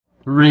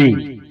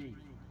3,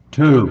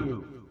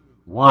 2,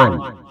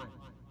 1.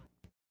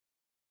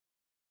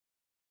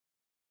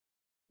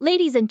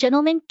 Ladies and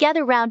gentlemen,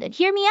 gather round and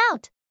hear me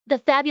out. The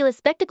fabulous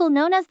spectacle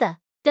known as the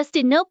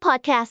Dustin Nope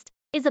podcast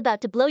is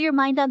about to blow your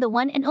mind on the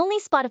one and only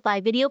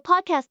Spotify video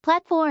podcast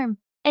platform.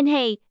 And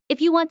hey,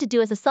 if you want to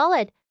do us a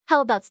solid,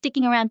 how about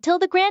sticking around till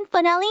the grand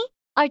finale?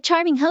 Our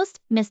charming host,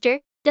 Mr.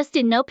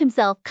 Dustin Nope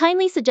himself,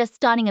 kindly suggests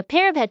donning a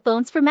pair of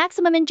headphones for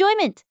maximum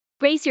enjoyment.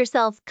 Brace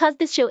yourselves, cause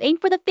this show ain't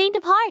for the faint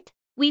of heart.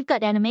 We've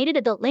got animated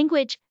adult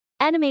language,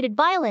 animated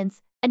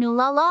violence, and ooh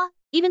la la,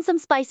 even some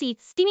spicy,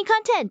 steamy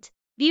content.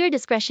 Viewer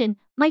discretion,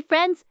 my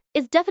friends,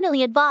 is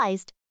definitely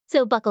advised.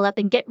 So buckle up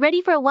and get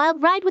ready for a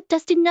wild ride with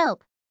Dustin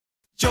Nope.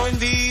 Join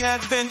the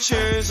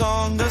adventures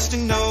on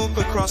Dustin Nope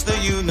across the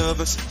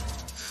universe.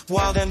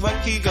 Wild and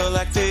wacky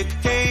galactic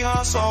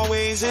chaos,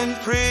 always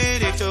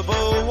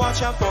unpredictable.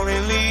 Watch out for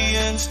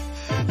aliens.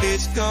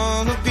 It's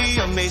gonna be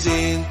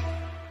amazing.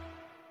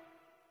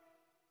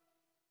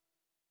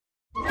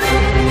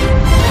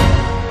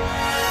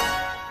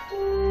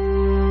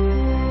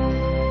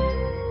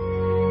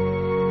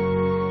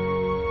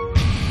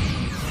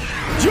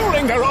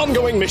 During their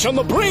ongoing mission,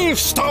 the brave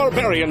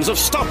Starbarians have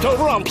stopped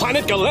over on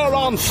planet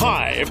Galeron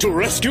 5 to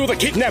rescue the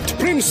kidnapped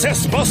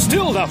Princess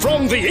Bastilda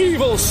from the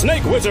evil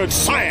snake wizard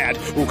Syad,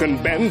 who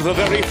can bend the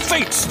very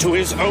fates to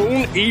his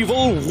own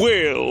evil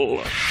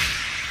will.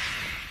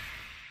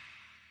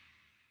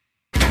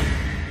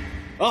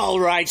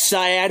 All right,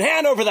 Syad,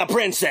 hand over the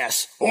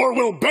princess. Or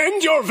we'll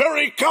bend your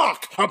very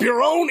cock up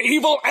your own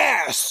evil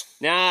ass.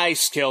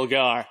 Nice,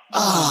 Kilgar.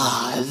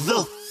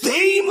 The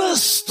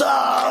famous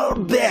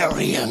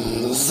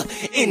Starbarians,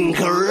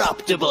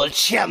 incorruptible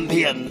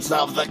champions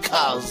of the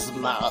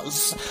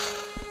cosmos.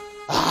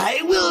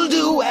 I will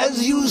do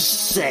as you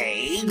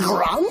say,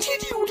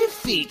 granted you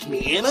defeat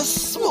me in a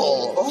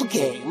small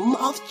game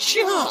of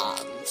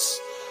chance.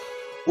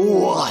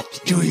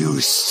 What do you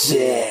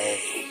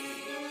say?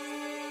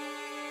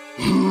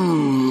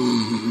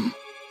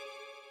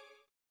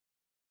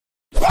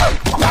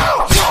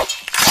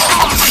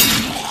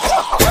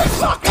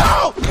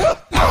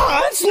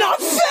 That's not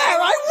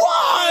fair! I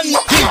won!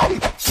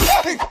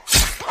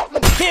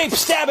 Keep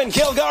stabbing,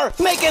 Kilgar!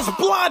 Make his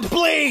blood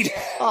bleed!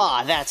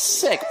 Aw, that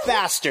sick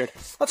bastard.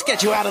 Let's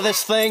get you out of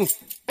this thing.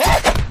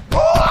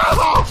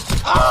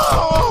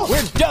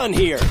 We're done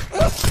here.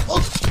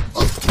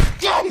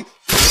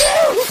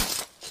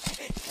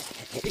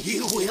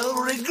 You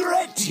will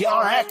regret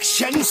your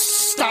actions,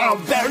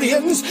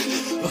 Starbarians,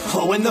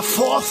 for when the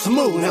fourth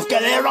moon of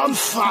Galeron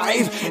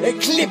 5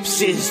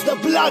 eclipses the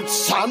blood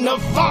sun of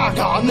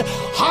Vargon,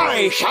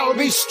 I shall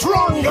be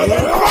stronger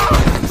than...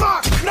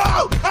 Fuck!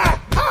 No!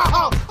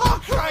 Oh,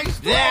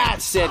 Christ!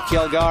 That's it,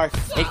 Kilgar.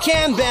 It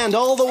can bend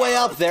all the way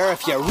up there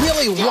if you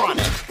really want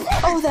it.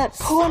 Oh, that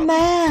poor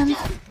man.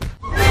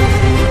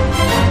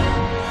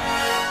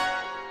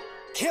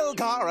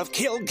 Kilgar of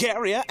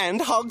Kilgaria and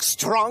Hug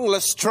Strong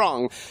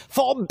Lestrong,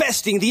 for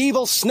besting the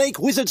evil snake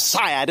wizard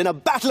Syad in a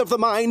battle of the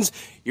minds,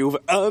 you've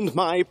earned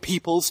my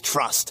people's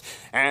trust.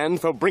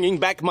 And for bringing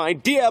back my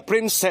dear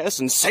princess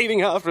and saving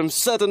her from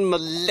certain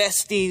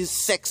molesty,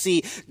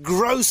 sexy,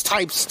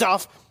 gross-type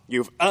stuff,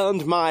 you've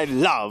earned my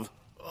love.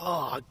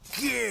 Oh,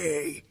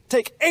 gay!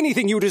 Take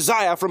anything you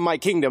desire from my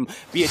kingdom,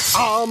 be it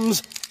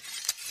arms,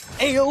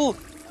 ale,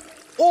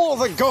 or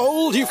the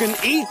gold you can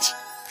eat.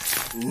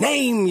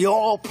 Name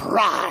your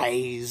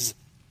prize.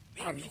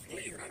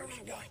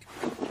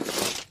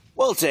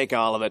 We'll take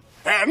all of it.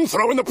 And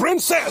throw in the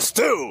princess,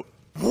 too.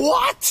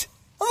 What?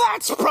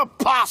 That's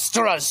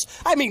preposterous.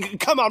 I mean,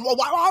 come on,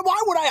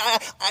 why would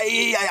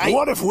I...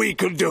 What if we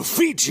could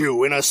defeat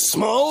you in a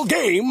small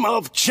game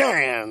of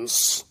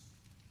chance?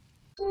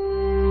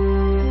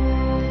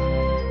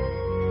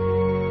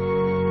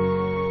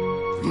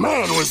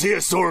 Man, was he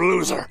a sore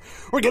loser.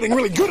 We're getting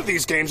really good at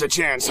these games of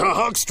chance, huh,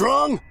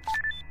 Hugstrong?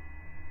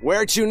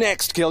 Where to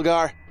next,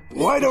 Kilgar?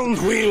 Why don't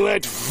we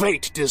let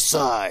fate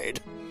decide?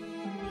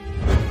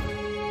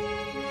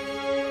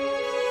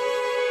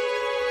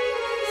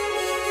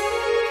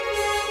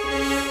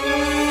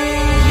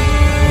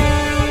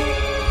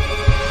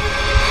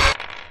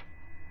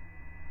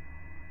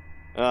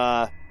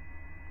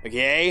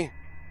 Okay.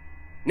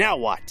 Now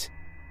what?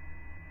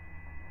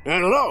 I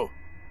don't know.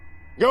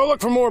 Go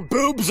look for more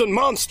boobs and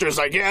monsters,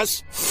 I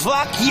guess.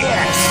 Fuck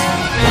yes!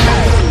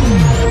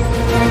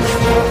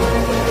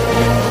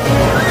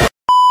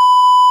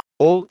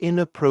 All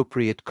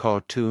Inappropriate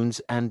Cartoons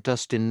and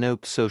Dustin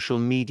Nope social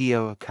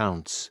media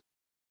accounts,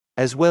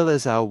 as well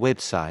as our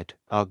website,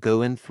 are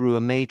going through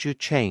a major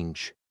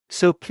change,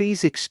 so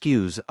please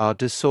excuse our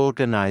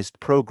disorganized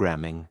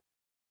programming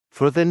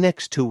for the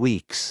next 2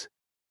 weeks.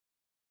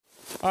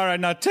 All right,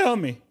 now tell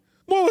me,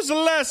 what was the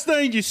last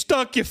thing you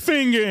stuck your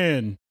finger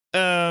in?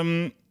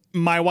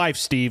 My wife,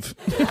 Steve.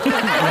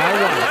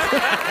 My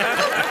wife.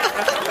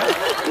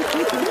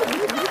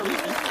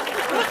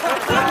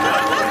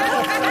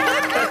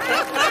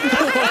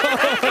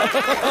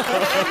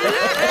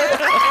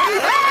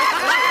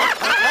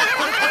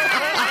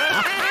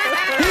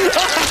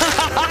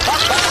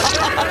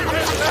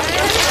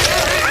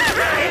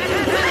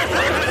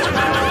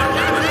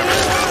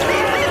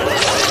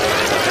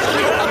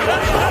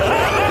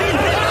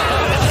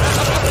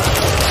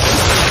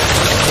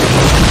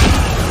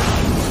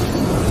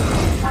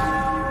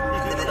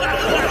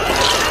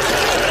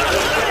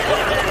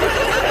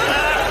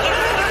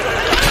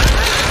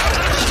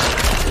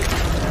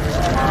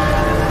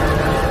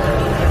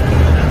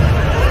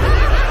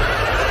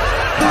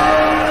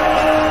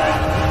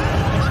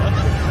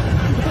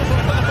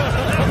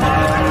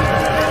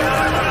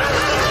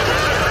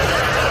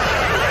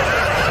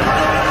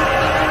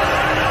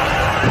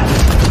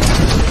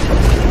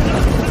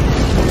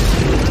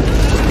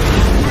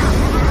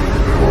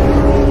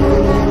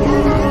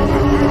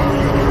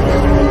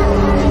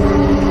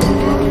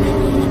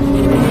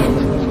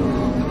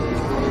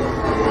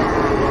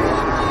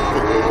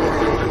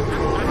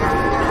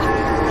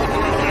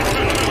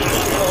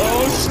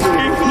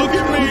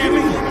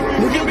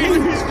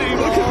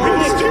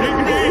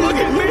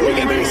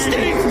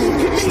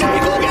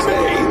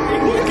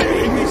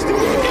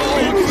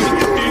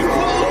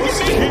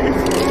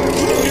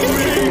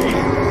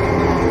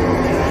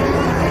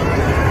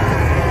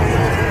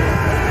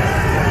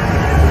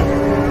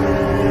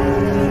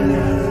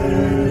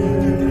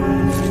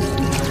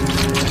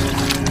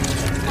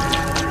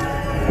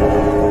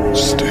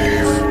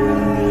 Steve,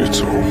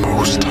 it's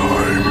almost time.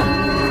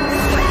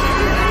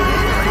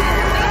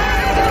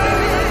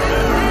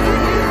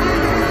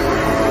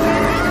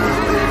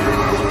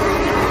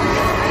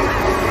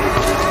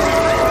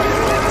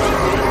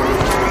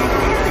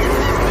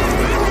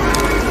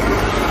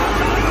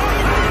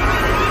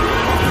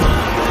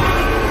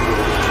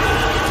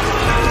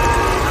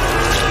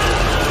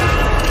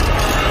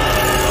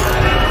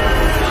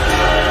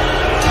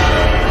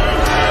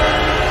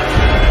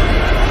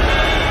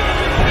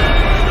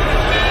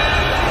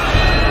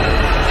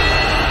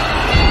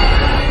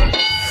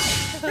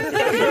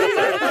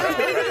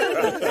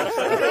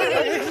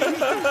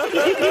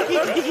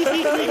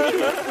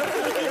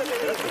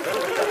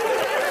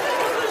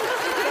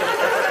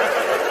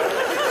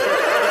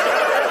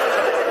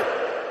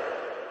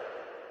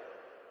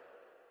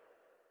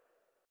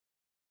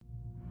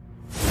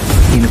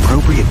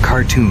 Inappropriate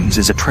Cartoons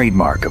is a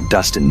trademark of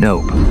Dustin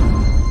Nope.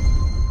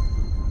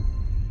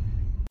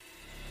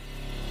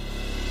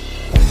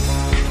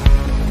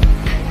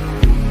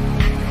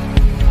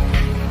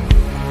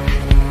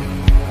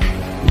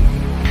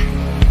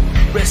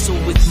 Wrestle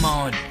with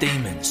my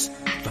demons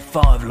for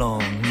 5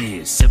 long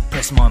years.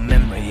 Suppress my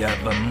memory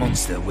of a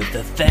monster with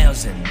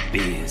 1,000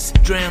 beers.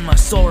 Drown my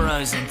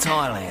sorrows in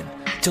Thailand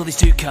till these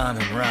two come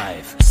and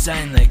rave,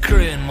 saying their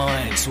crew and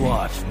my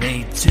ex-wife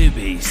need to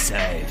be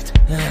saved.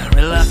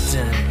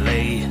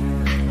 Reluctantly,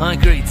 I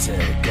agreed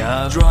to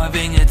go,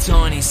 driving a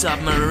tiny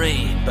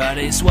submarine, but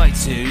it's way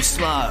too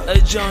slow. A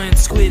giant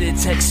squid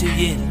attacks you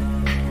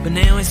in, but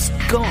now it's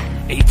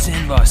gone,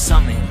 eaten by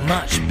something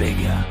much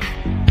bigger.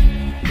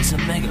 It's a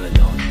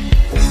megalodon.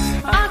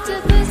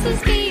 Octopus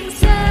is being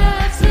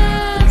served,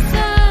 served,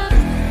 served.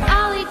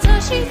 I'll eat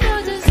Toshi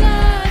for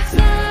dessert,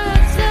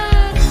 served,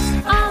 served.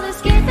 I'll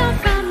escape out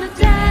from the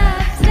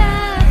depths,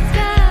 depths,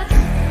 depths.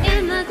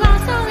 In the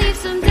glass I'll leave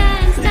some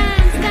dents,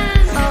 dents,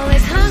 dents.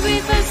 Always hungry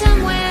for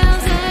some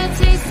whales that are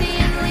tasty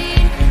and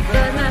lean,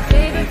 but my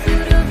favorite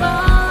food of all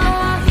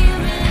are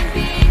human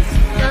beings.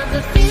 Love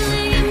the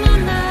feeling in my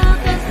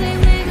mouth as they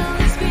wiggle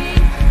and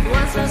scream.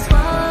 Once I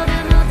swallow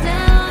them all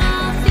down,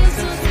 I'll feel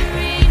so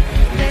serene.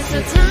 They're so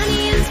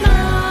tiny and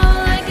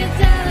small, like a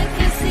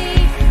delicacy.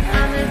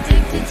 I'm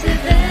addicted to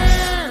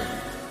them.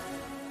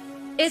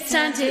 It's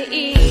time to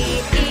eat,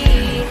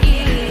 eat,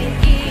 eat,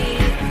 eat.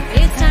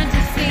 It's time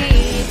to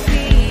feed,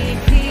 feed,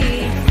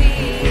 feed,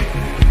 feed.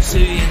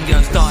 Suyin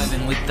goes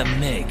diving with the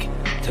Meg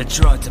to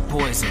try to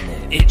poison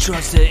it. It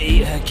tries to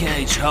eat her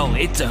cage whole,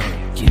 it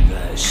don't give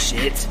a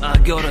shit. I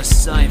gotta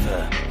save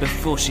her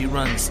before she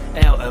runs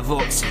out of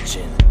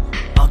oxygen.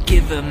 I'll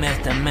give her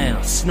mouth to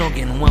mouth,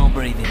 snogging while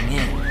breathing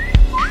in.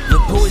 The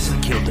poison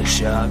killed the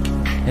shark,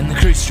 and the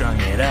crew strung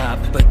it up.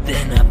 But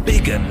then a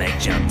bigger Meg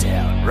jumped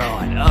out,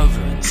 right over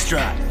and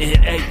struck.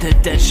 It ate the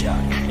dead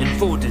shark, and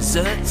for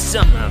dessert,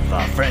 some of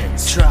our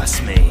friends.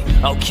 Trust me,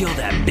 I'll kill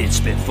that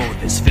bitch before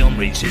this film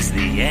reaches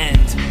the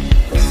end.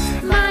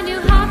 My new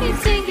hobby's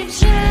sinking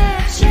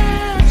ships,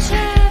 ships,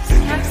 ships.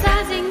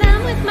 Capsizing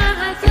them with my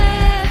high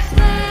flips,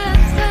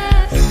 flips,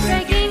 flips.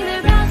 Breaking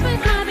their bows with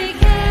my big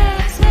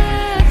hips,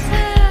 hips,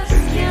 hips.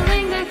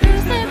 Killing their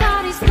crews, their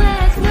bodies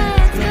split,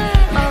 split,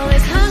 split.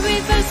 Always hungry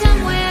for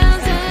some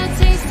whales that are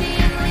tasty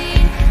and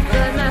lean,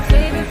 but my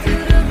favorite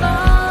food of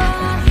all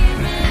are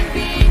human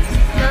beings.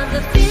 Love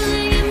the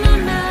feeling in my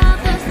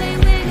mouth as they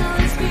wiggle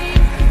and scream.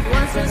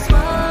 Once I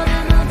swallow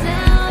them all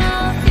down,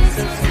 I'll feel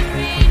so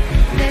serene.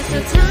 They're so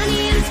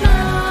tiny and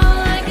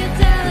small, like a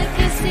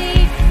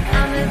delicacy.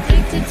 I'm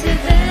addicted to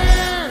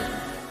them.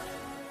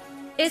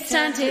 It's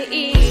time to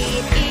eat,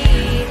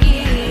 eat,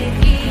 eat,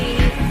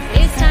 eat.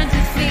 It's time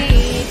to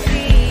feed,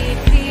 feed,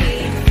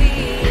 feed,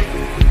 feed.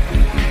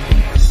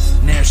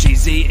 Now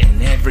she's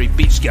eating every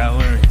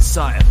beachgoer in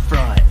sight of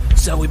fright.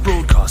 So we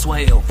broadcast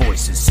whale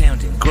voices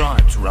sounding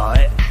grimes,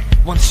 right?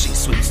 Once she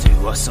swims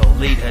to us, I'll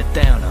lead her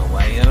down her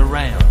way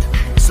around.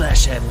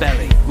 Slash her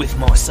belly with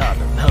my sub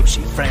and hope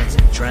she frowns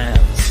and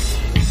drowns.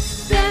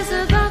 There's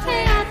a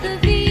buffet at the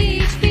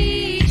beach,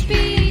 beach,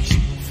 beach.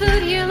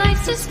 Food here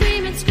likes to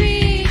scream and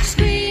screech,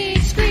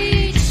 screech,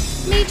 screech.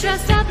 Me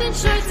dressed up in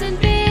shorts and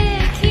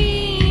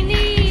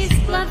bikinis.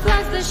 Blood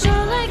floods the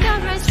shore like a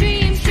red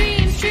stream,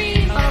 stream,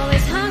 stream.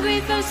 Always hungry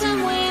for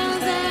some whales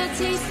that are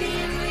tasty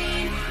and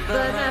lean,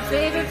 but my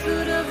favorite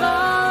food of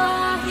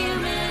all are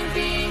human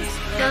beings.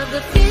 Love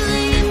the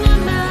feeling in my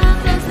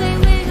mouth as they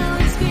wiggle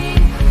and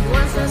scream.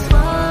 Once I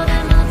swallow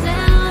them all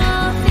down,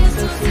 I'll feel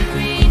so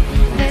serene.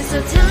 They're so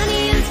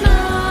tiny and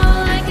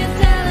small, like a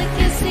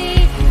delicacy.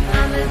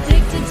 I'm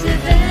addicted to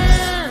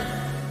them.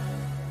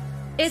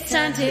 It's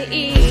time to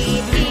eat,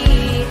 eat,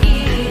 eat,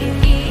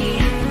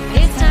 eat.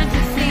 It's time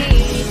to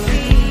feed,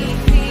 feed,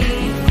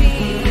 feed,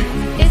 feed.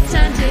 It's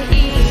time to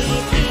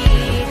eat,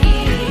 eat,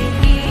 eat,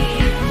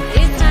 eat.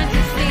 It's time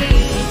to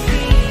feed,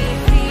 feed,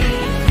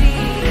 feed,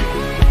 feed.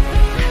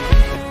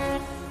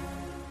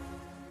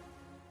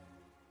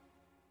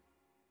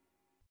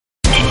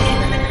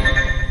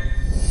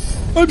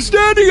 I'm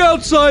standing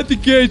outside the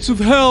gates of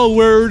hell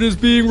where it is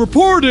being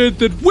reported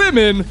that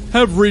women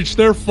have reached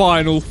their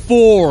final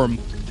form.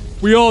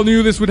 We all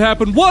knew this would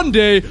happen one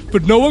day,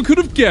 but no one could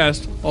have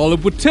guessed all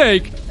it would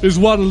take is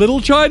one little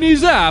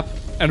Chinese app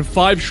and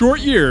 5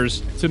 short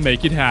years to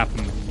make it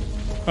happen.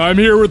 I'm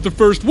here with the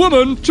first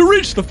woman to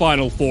reach the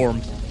final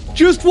form.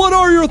 Just what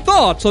are your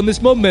thoughts on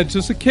this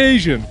momentous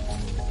occasion?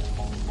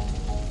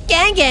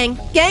 Gang, gang,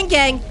 gang,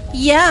 gang,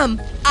 yum,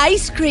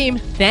 ice cream,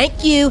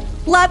 thank you,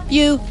 love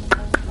you.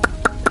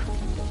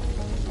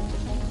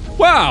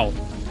 Wow.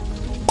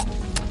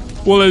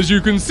 Well, as you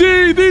can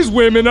see, these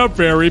women are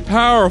very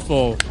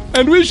powerful,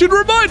 and we should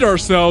remind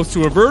ourselves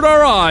to avert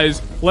our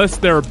eyes,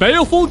 lest their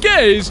baleful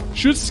gaze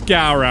should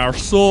scour our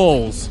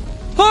souls.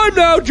 I'm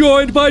now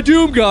joined by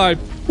Doom Guy.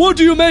 What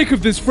do you make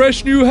of this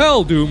fresh new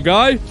hell, Doom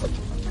Guy?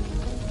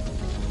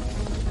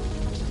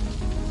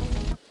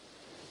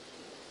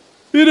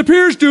 It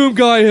appears Doom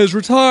Guy has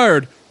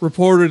retired,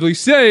 reportedly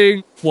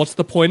saying, "What's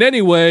the point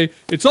anyway?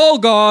 It's all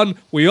gone,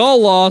 we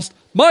all lost,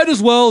 might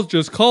as well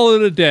just call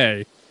it a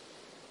day."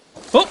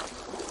 Oh,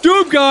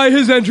 Doom Guy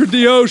has entered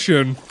the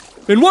ocean,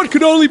 in what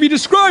could only be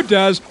described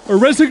as a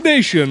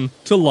resignation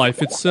to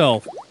life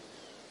itself.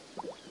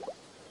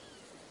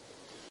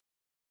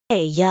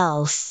 Hey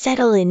y'all,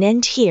 settle in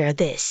and hear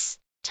this.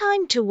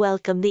 Time to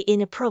welcome the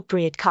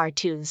Inappropriate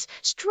Cartoons,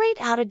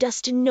 straight out of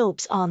Dustin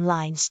Nope's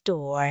online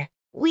store.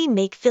 We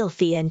make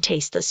filthy and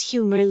tasteless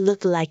humor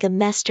look like a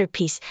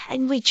masterpiece,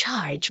 and we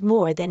charge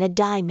more than a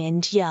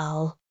diamond,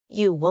 y'all.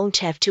 You won't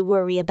have to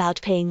worry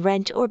about paying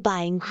rent or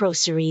buying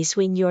groceries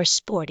when you're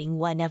sporting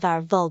one of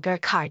our vulgar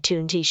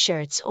cartoon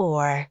t-shirts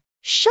or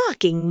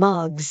shocking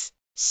mugs.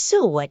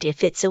 So what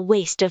if it's a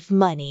waste of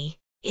money?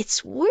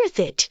 It's worth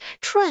it,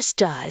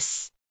 trust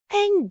us.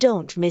 And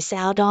don't miss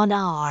out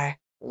on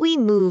we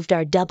moved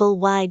our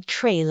double-wide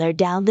trailer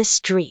down the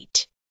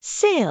street.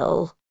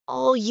 Sale.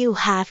 All you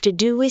have to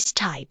do is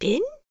type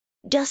in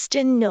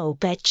Dustin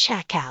Nope at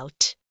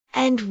checkout,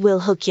 and we'll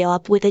hook you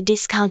up with a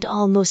discount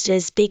almost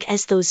as big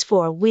as those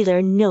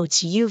 4-wheeler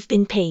notes you've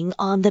been paying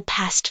on the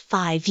past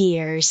 5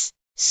 years.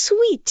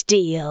 Sweet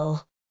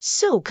deal.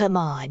 So come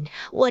on,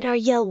 what are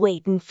you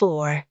waiting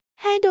for?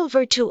 Head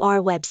over to our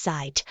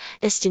website,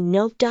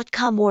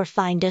 DustinNope.com, or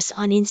find us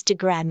on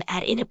Instagram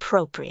at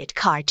Inappropriate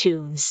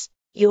Cartoons.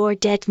 Your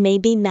debt may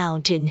be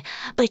mounting,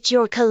 but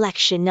your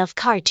collection of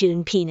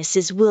cartoon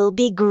penises will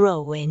be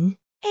growing.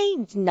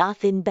 Ain't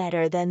nothing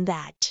better than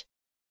that.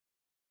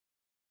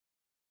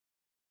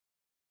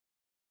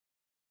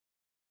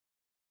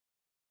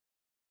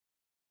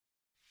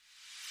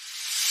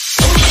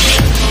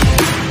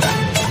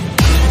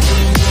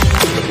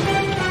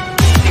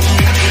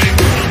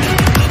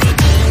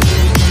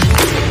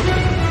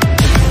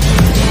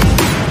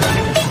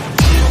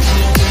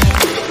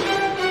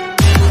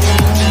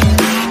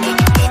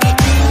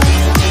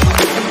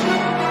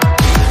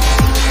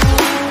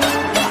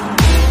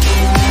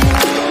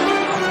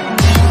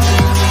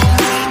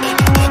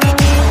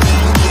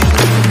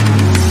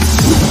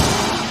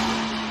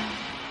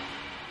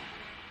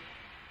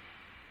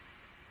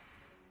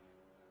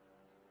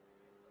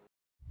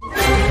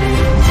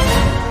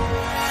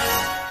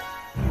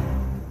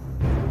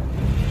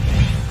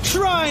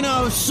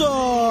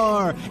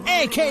 Trinosaur,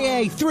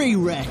 aka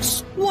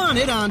 3-Rex,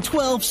 wanted on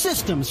 12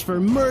 systems for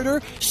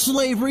murder,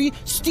 slavery,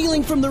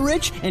 stealing from the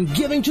rich, and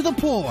giving to the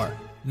poor,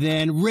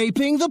 then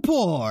raping the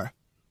poor.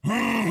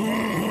 Laugh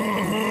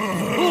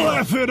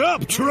it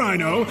up,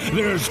 Trino.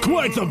 There's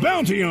quite the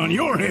bounty on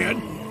your head.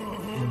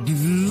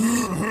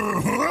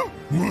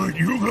 What,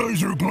 you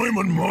guys are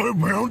claiming my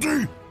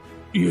bounty?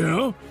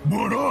 Yeah?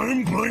 But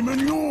I'm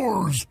claiming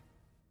yours.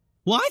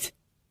 What?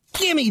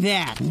 Gimme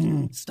that!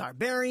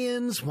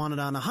 Starbarians wanted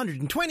on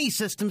 120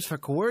 systems for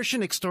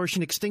coercion,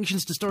 extortion,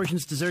 extinctions,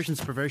 distortions, desertions,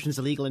 perversions,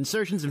 illegal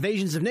insertions,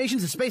 invasions of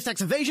nations, and space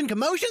tax evasion,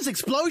 commotions,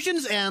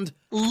 explosions, and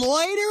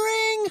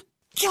loitering?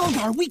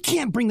 Gildar, we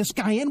can't bring this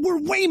guy in. We're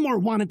way more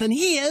wanted than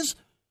he is.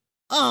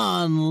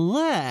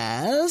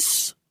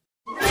 Unless...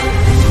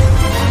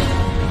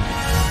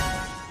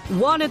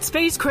 Wanted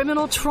space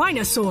criminal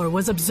Trinosaur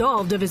was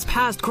absolved of his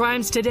past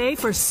crimes today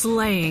for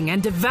slaying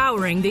and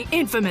devouring the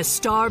infamous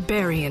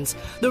Starbarians.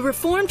 The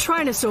reformed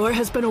Trinosaur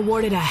has been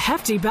awarded a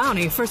hefty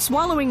bounty for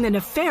swallowing the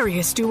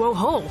nefarious duo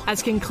whole,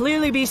 as can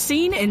clearly be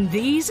seen in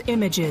these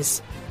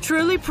images.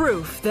 Truly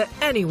proof that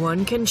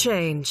anyone can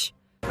change.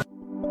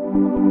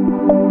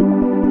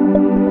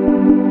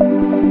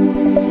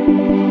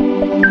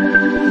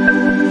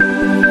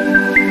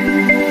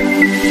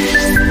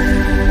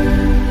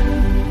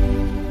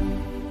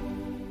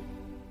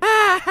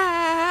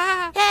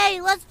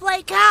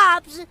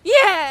 Cops!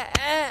 Yeah!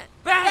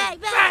 Bang,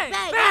 bang,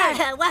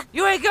 bang! What?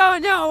 You ain't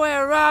going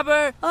nowhere,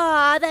 robber!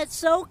 Aw, that's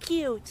so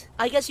cute.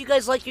 I guess you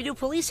guys like your new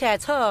police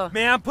hats, huh?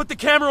 Man, put the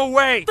camera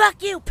away!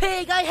 Fuck you,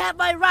 pig! I have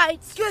my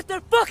rights! Get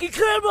the fucking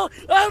camera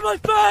out of my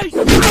face!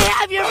 I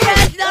have your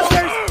badge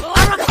numbers!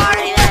 I'm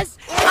recording this!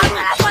 I'm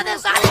gonna put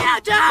this on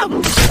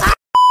YouTube!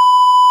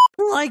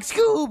 Like,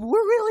 Scoob,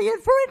 we're really in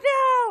for it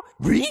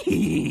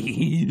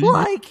now!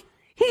 Like,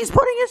 he's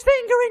putting his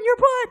finger in your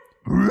butt!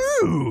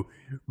 Ooh,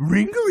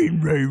 wrinkle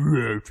in my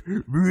root,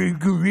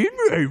 wrinkle in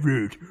my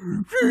root,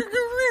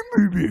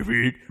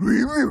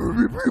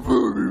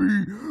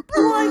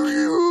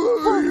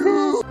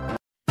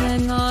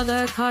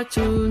 Another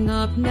cartoon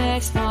up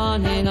next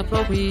on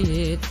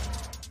Inappropriate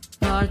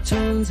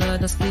Cartoons at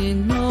the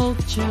Skin Milk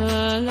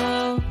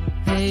Channel.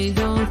 Hey,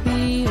 don't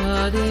be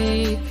a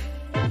dick.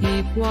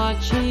 Keep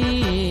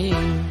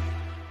watching.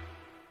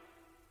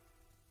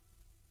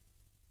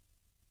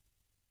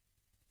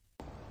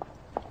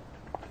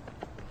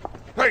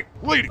 Hey,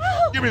 lady,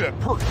 give me that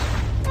purse.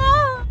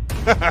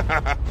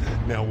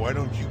 Now, why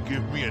don't you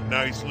give me a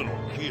nice little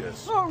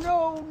kiss? Oh,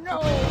 no, no.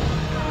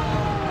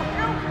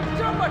 Help,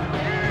 somebody.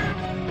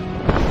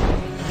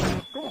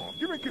 Come on,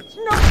 give me a kiss.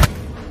 No.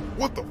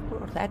 What the?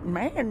 Well, that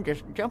man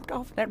just jumped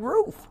off that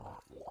roof.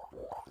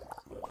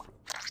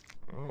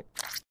 Oh,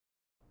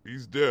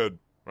 he's dead.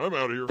 I'm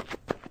out of here.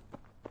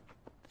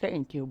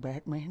 Thank you,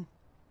 Batman.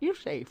 You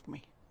saved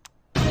me.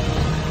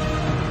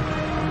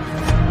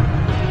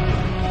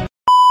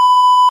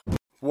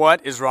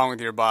 What is wrong with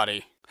your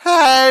body?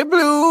 Hey,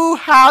 Blue,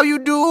 how you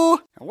do?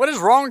 What is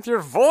wrong with your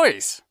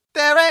voice?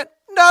 There ain't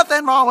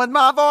nothing wrong with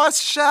my voice,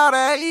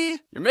 shawty.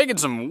 You're making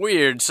some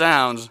weird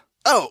sounds.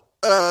 Oh,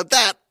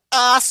 that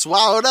I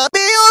swallowed a bee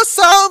or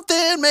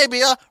something,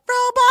 maybe a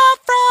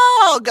robot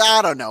frog, I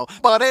don't know,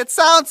 but it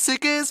sounds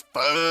sick as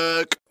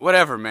fuck.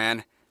 Whatever,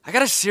 man. I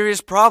got a serious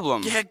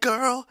problem. Yeah,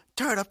 girl,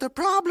 turn up the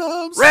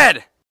problems.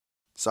 Red!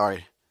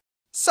 Sorry.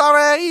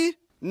 Sorry.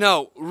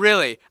 No,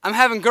 really. I'm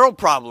having girl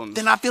problems.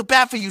 Then I feel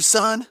bad for you,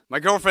 son. My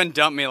girlfriend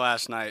dumped me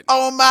last night.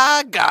 Oh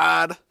my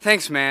god.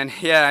 Thanks, man.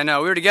 Yeah, I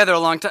know. We were together a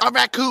long time. A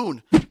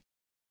raccoon.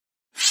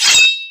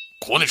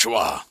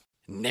 Konnichiwa.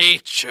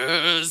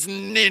 Nature's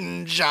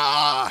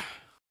ninja.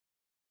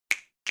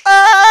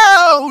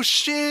 Oh,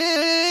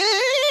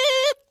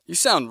 shit. You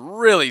sound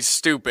really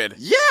stupid.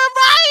 Yeah,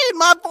 right.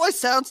 My voice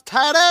sounds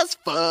tight as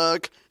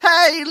fuck.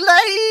 Hey,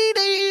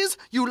 ladies,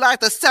 you like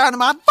the sound of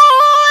my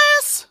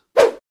voice?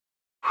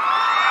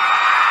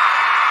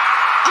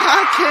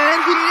 I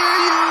can't hear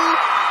you.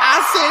 I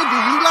said, do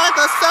you like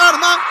the sound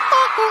of my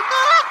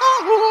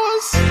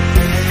voice?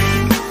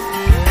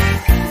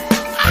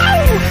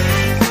 Ow!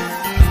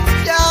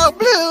 Yo,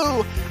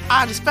 Blue,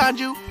 I just found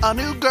you a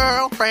new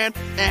girlfriend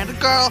and a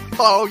girl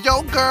for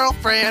your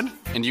girlfriend.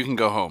 And you can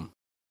go home.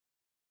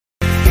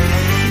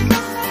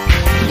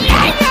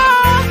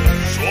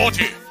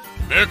 Shorty,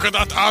 make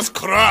that ass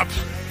crap.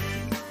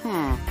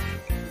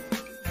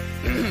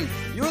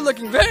 You're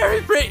looking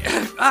very pretty.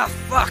 Ah,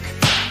 fuck.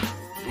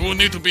 You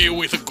need to be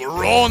with a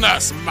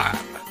grown-ass man.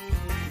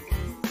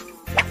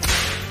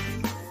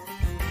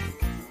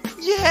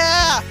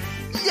 Yeah!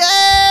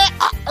 Yeah!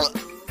 I'm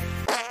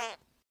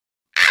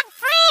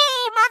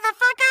free,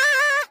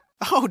 motherfucker!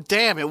 Oh,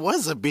 damn, it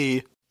was a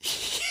bee.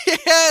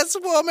 Yes,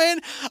 woman,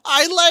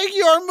 I like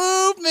your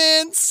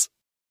movements.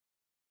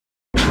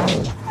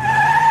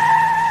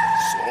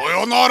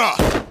 Sayonara.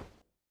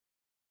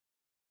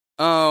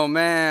 Oh,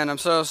 man, I'm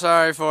so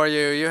sorry for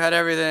you. You had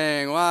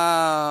everything.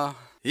 Wow.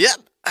 Yep.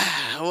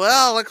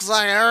 Well, looks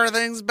like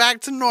everything's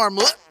back to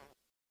normal.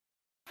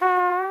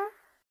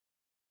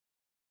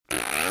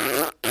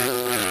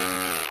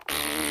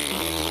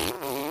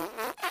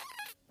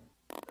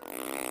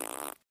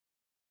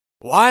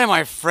 Why am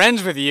I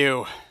friends with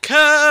you?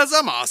 'Cause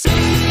I'm awesome.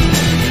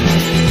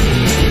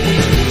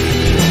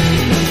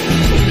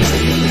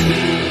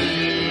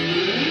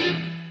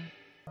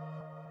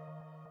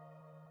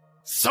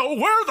 So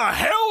where the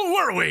hell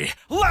were we?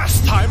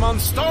 Last time on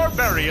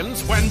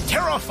Starbarians, when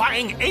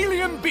terrifying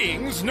alien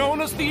beings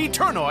known as the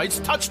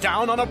Eternoids touch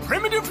down on a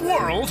primitive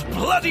world,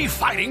 bloody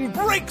fighting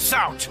breaks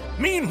out.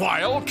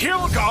 Meanwhile,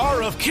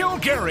 Kilgar of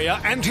Kilgaria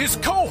and his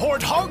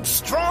cohort Hog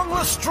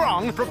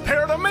Strong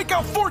prepare to make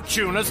a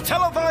fortune as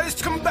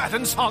televised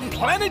combatants on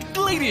planet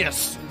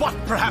Gladius. But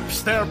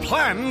perhaps their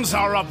plans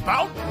are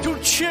about to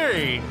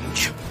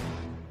change.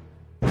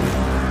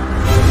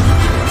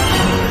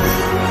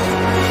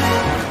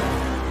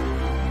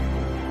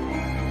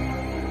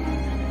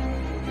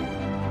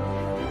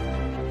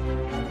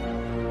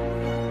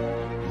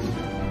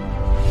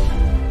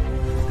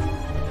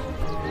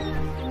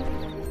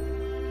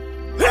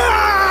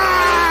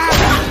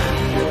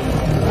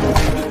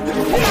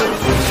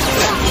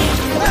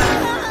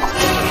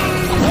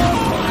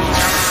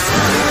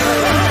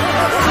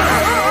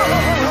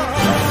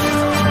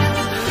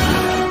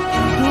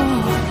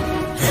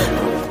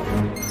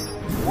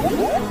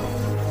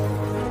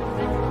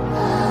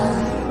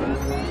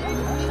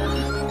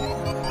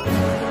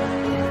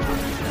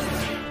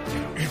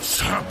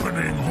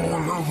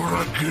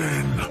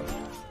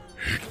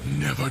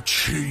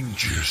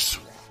 Changes.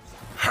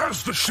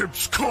 Has the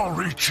ship's core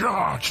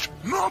recharged?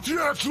 Not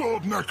yet,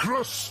 Lord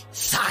Necros.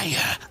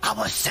 Sire,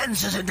 our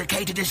sensors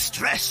indicate a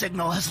distress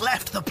signal has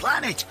left the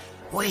planet.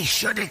 We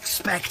should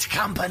expect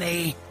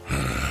company.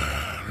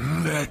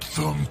 Let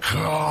them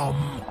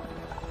come.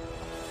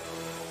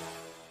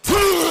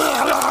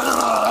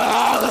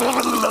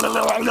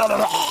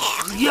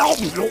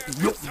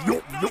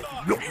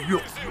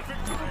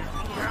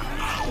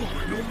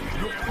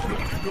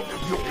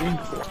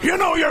 You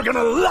know you're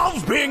gonna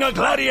love being a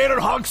gladiator,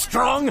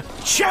 Hogstrong.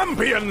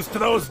 Champions to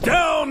those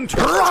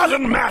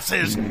downtrodden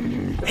masses.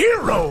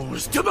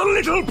 Heroes to the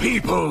little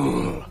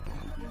people.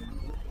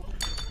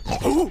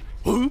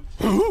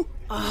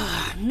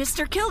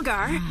 Mr.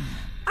 Kilgar,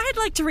 I'd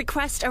like to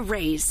request a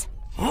raise.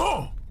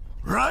 Oh,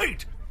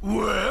 right.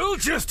 Well,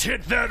 just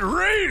hit that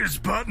raise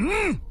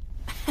button.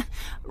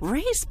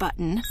 Raise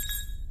button?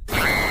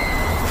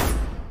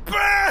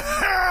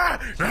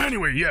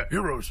 Anyway, yeah,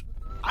 heroes.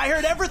 I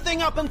heard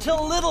everything up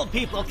until little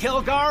people,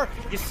 Kilgar.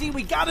 You see,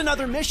 we got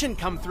another mission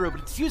come through, but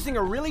it's using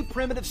a really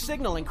primitive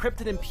signal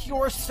encrypted in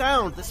pure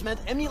sound. This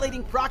meant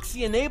emulating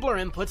proxy enabler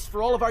inputs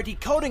for all of our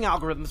decoding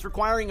algorithms,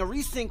 requiring a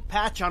resync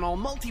patch on all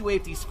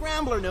multi-wave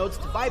descrambler nodes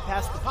to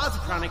bypass the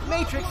positronic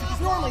matrix, which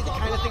is normally the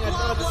kind of thing I'd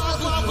thought of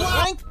as with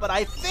length, but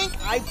I think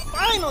I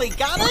finally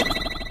got it.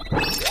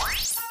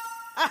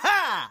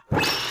 Aha!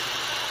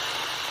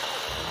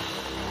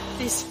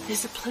 This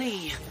is a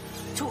plea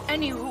to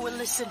any who will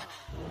listen.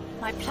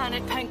 My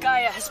planet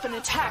Pangaea has been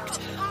attacked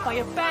by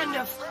a band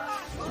of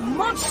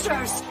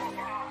monsters.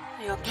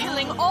 They are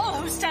killing all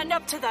who stand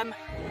up to them.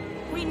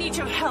 We need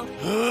your help.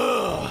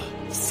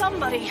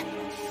 Somebody.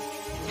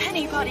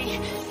 Anybody.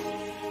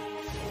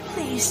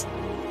 Please.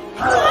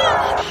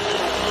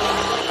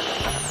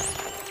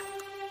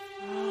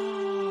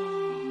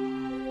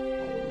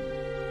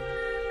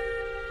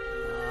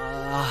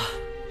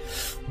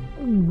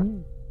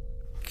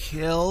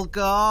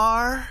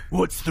 Kilgar?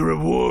 What's the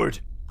reward?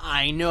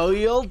 I know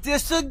you'll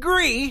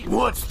disagree.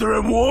 What's the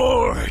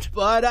reward?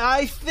 But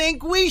I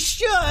think we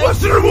should. What's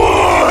the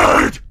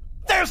reward?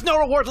 There's no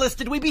reward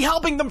listed. We'd be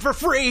helping them for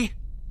free.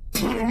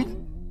 Boy,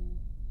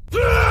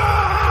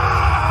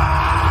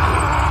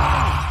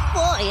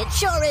 it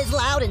sure is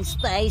loud in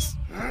space.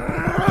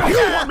 You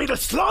want me to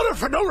slaughter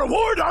for no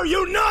reward? Are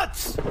you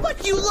nuts?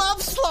 But you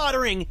love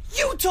slaughtering.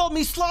 You told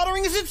me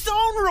slaughtering is its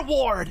own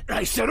reward.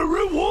 I said a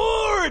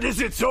reward is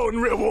its own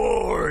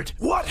reward.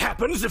 What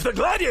happens if the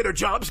gladiator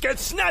jobs get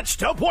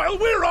snatched up while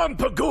we're on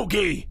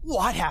Pagoogie?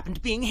 What happened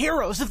to being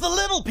heroes of the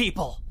little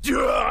people?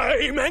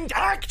 I meant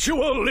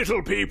actual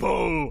little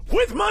people.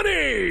 With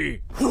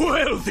money.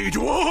 Wealthy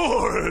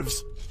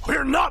dwarves.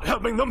 We're not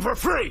helping them for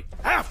free.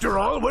 After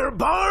all, we're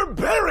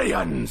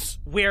barbarians.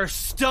 We're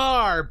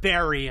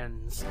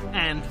Starbarians.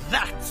 And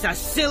that's a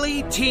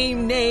silly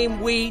team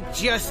name we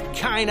just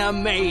kinda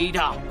made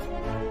up.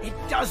 It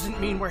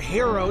doesn't mean we're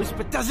heroes,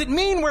 but does it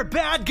mean we're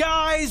bad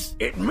guys?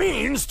 It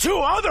means two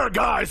other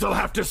guys will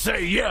have to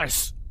say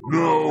yes.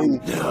 No.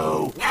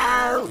 No.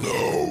 No.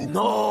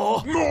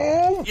 No.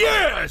 No.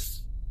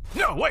 Yes.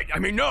 No, wait, I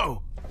mean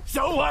no.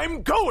 So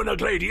I'm going to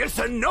Gladius,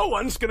 and no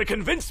one's gonna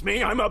convince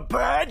me I'm a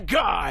bad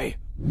guy.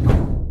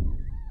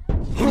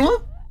 Huh?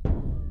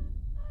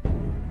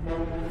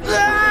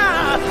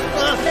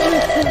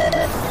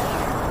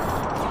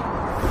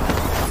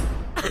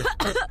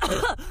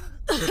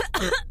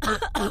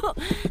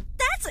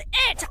 That's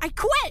it! I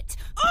quit!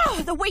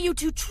 Oh, the way you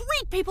two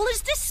treat people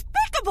is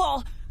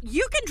despicable!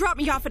 You can drop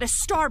me off at a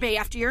starbay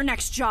after your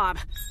next job.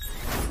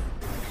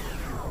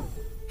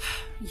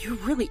 You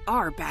really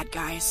are bad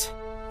guys.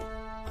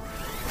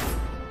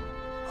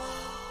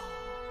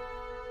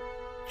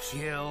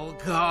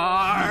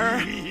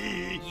 Kilgar,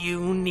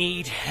 you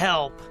need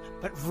help.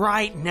 But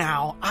right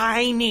now,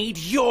 I need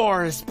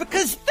yours,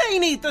 because they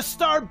need the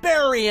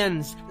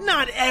Starbarians.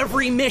 Not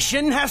every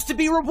mission has to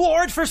be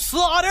reward for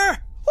slaughter.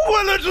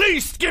 Well, at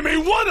least give me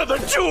one of the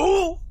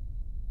two!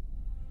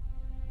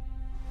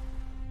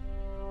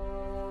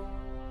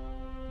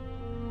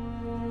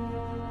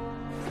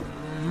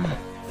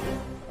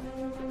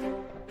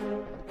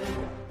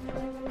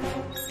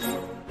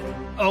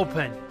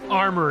 Open.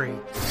 Armory.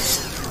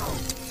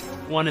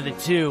 One of the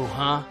two,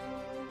 huh?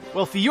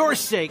 Well, for your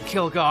sake,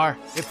 Kilgar,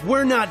 if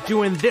we're not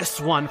doing this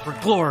one for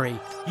glory,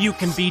 you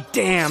can be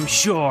damn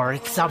sure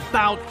it's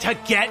about to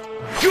get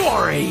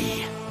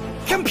gory!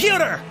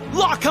 Computer,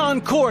 lock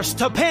on course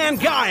to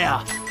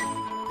Pangaea!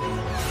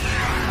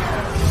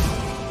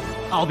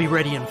 I'll be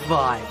ready in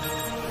 5.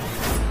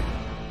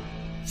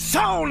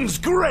 Sounds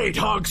great,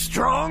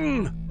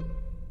 Hogstrong!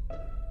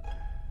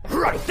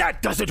 Right,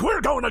 that does it.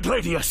 We're going to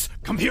Gladius.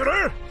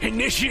 Computer,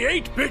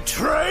 initiate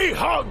Betray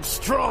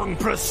Hogstrong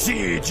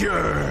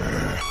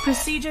procedure.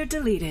 Procedure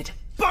deleted.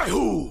 By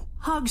who?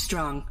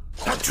 Hogstrong.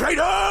 A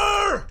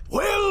traitor!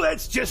 Well,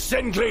 let's just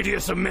send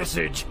Gladius a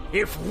message.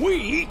 If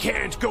we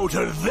can't go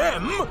to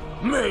them,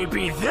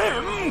 maybe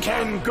them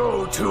can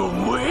go to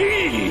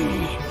we.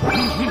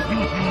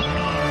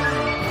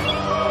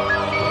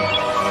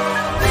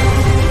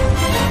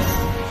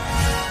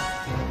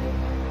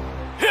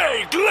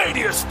 Hey,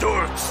 Gladius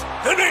dorks!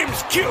 The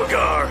name's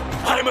Kilgar.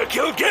 I'm a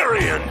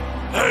Kilgarian.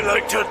 I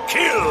like to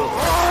kill.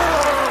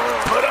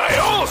 But I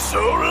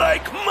also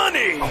like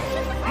money.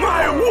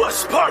 My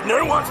wuss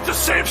partner wants to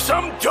save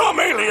some dumb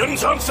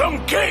aliens on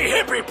some gay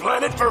hippie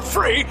planet for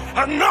free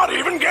and not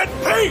even get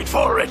paid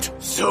for it.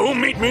 So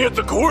meet me at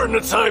the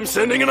coordinates I'm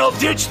sending and I'll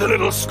ditch the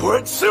little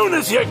squirt soon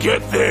as you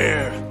get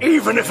there.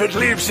 Even if it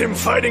leaves him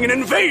fighting an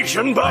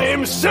invasion by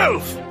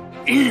himself.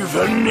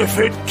 Even if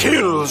it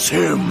kills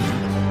him.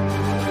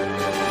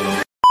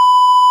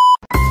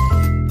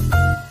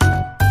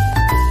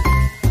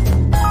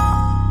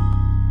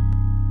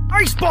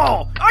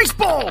 ball! Ice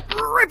ball!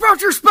 Rip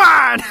out your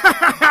spine! Ha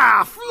ha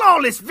ha!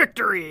 Flawless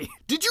victory!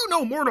 Did you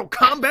know Mortal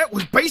Kombat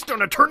was based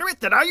on a tournament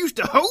that I used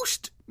to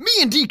host? Me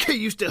and DK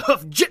used to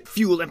huff jet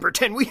fuel and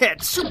pretend we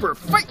had super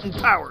fighting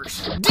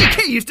powers.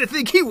 DK used to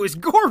think he was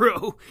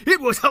Goro.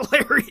 It was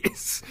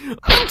hilarious.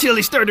 Until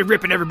he started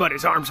ripping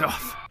everybody's arms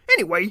off.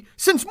 Anyway,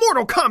 since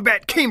Mortal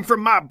Kombat came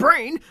from my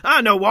brain,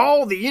 I know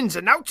all the ins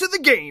and outs of the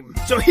game.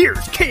 So here's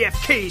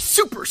KFK's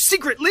super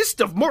secret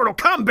list of Mortal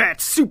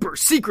Kombat's super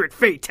secret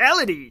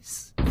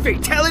fatalities.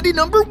 Fatality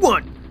number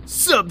 1,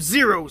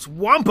 Sub-Zero's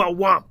Wampa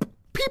Womp.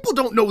 People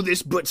don't know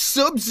this, but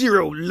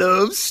Sub-Zero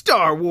loves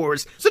Star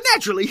Wars, so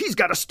naturally he's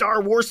got a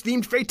Star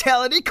Wars-themed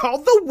fatality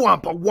called the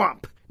Wampa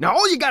Womp. Now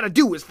all you gotta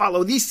do is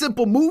follow these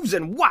simple moves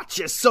and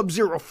watch as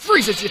Sub-Zero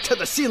freezes you to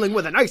the ceiling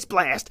with an ice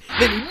blast.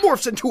 Then he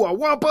morphs into a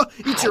Wampa,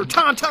 eats your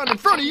tauntaun in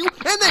front of you,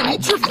 and then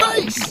eats your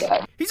face!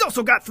 He's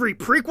also got 3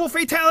 prequel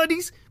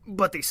fatalities,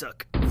 but they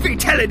suck.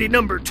 Fatality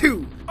number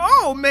 2.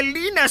 Oh,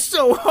 Melina's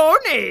so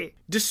horny!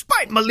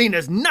 Despite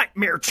Melina's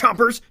nightmare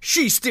chompers,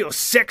 she's still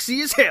sexy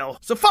as hell.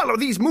 So follow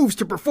these moves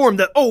to perform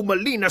the Oh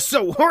Melina's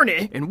so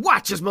horny, and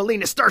watch as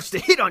Melina starts to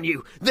hit on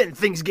you. Then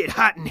things get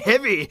hot and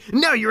heavy.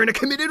 Now you're in a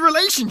committed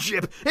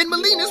relationship, and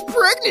Melina's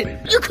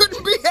pregnant. You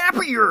couldn't be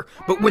happier.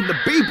 But when the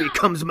baby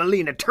comes,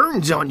 Melina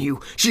turns on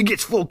you. She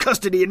gets full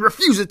custody and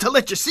refuses to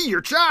let you see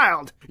your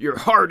child. Your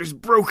heart is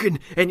broken,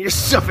 and you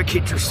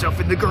suffocate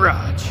yourself in the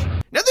garage.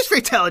 Now this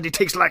fatality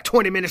takes like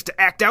 20 minutes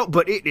to act out,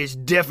 but it is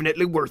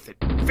definitely worth it.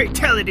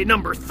 Fatality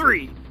number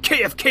 3,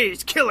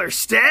 KFK's Killer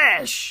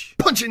Stash.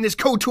 Punch in this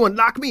code to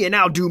unlock me and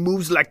I'll do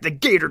moves like the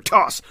Gator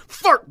Toss,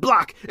 Fart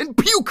Block, and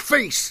Puke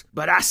Face.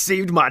 But I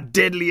saved my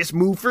deadliest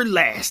move for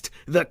last,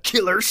 the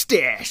Killer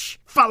Stash.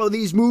 Follow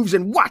these moves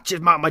and watch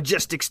as my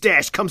majestic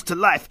stash comes to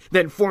life,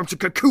 then forms a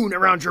cocoon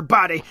around your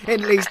body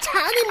and lays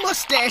tiny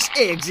mustache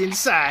eggs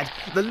inside.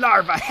 The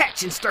larvae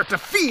hatch and start to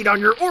feed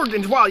on your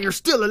organs while you're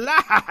still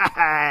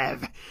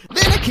alive.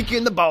 Then I kick you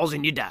in the balls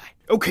and you die.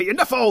 Okay,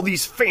 enough of all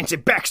these fancy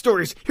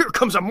backstories. Here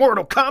comes a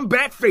Mortal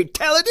Kombat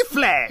fatality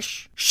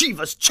flash.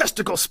 Shiva's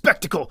chesticle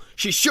spectacle.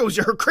 She shows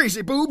you her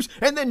crazy boobs,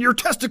 and then your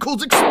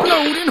testicles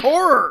explode in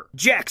horror.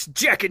 Jack's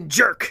Jack and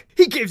Jerk.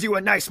 He gives you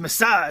a nice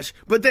massage,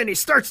 but then he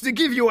starts to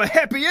give you a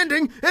happy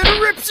ending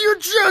and rips your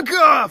junk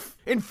off.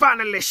 And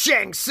finally,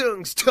 Shang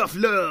Tsung's Tough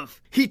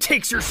Love. He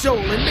takes your soul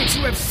and makes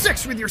you have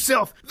sex with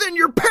yourself. Then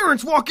your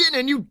parents walk in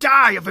and you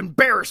die of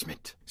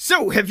embarrassment.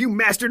 So, have you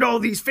mastered all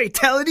these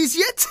fatalities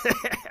yet?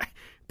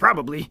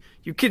 Probably.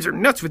 You kids are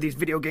nuts with these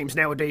video games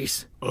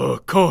nowadays.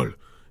 Carl,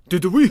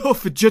 did we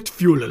huff jet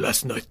fuel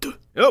last night?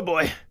 Oh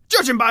boy.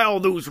 Judging by all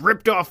those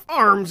ripped off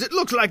arms, it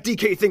looks like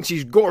DK thinks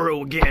he's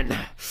Goro again.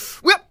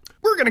 Well,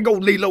 we're gonna go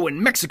lay low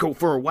in Mexico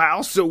for a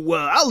while, so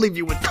I'll leave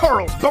you with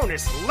Carl's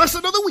bonus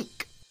lesson of the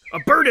week. A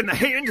bird in the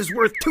hand is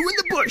worth 2 in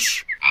the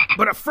bush,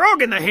 but a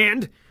frog in the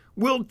hand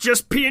will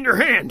just pee in your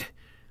hand.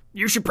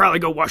 You should probably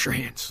go wash your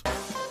hands.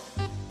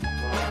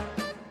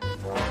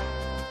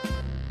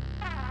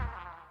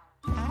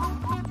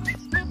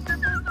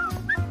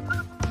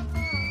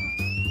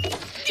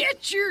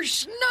 Get your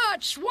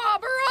snot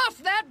swabber off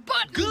that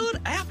button!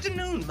 Good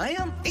afternoon,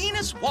 ma'am.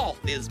 Enos Wolf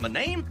is my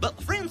name,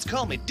 but friends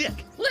call me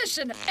Dick.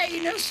 Listen,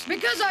 Anus,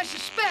 because I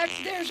suspect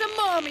there's a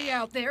mommy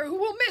out there who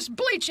will miss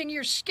bleaching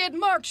your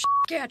skid-marked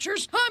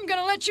catchers, I'm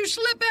gonna let you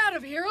slip out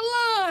of here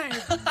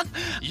alive!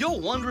 You're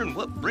wondering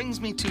what brings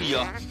me to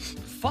your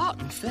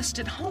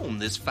fart-infested home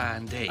this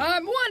fine day.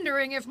 I'm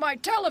wondering if my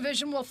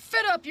television will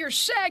fit up your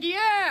saggy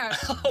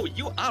ass. Oh,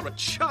 you are a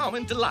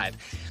charming delight.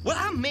 Well,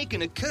 I'm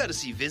making a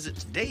courtesy visit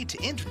today to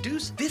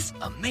introduce this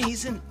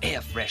amazing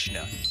air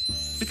freshener.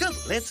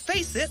 Because, let's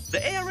face it,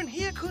 the air in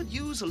here could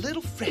use a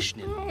little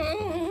freshening.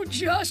 Oh,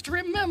 just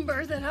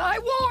remember that I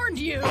warned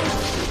you.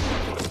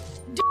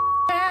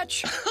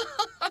 D***hatch.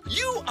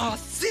 You are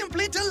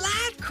simply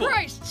delightful.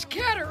 Christ's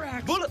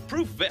cataract.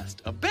 Bulletproof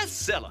vest, a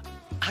bestseller.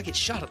 I get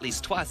shot at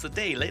least twice a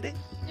day, lady.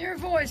 Your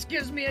voice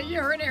gives me a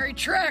urinary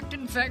tract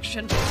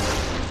infection.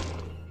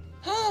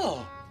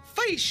 Oh,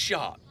 face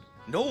shot.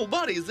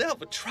 Nobody's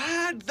ever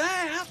tried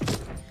that.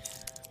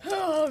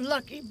 Oh,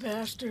 lucky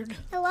bastard.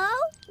 Hello?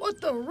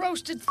 What the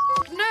roasted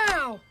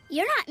now?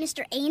 You're not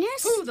Mr.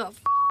 Anus? Who the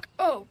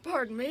Oh,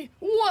 pardon me.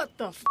 What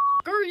the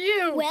are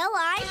you? Well,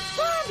 I'm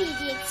Bobby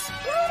the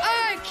Exploding...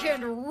 I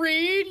can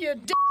read, you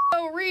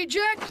d***o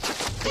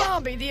reject.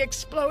 Bobby the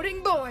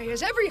Exploding Boy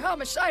is every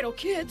homicidal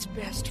kid's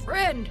best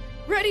friend.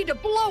 Ready to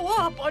blow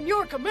up on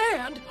your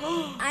command.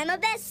 I'm a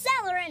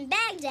bestseller in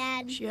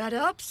Baghdad. Shut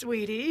up,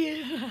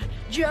 sweetie.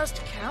 Just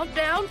count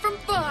down from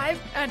 5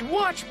 and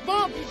watch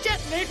Bobby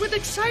detonate with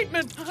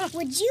excitement.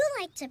 Would you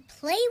like to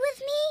play with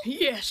me?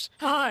 Yes,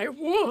 I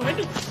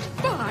would.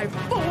 5,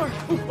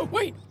 4...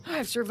 Wait,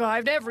 I've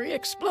survived every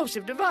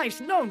explosive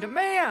device known to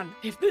man.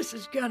 If this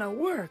is gonna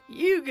work,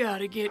 you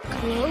gotta get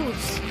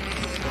close.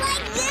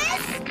 Like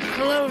this?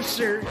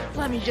 Closer.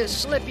 Let me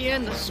just slip you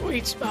in the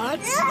sweet spot.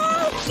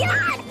 Oh,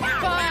 God!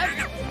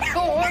 5,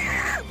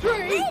 4,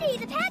 3... Lady,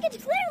 the package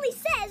clearly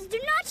says, do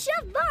not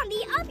shove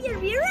Bombi up your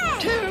rear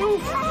end. 2,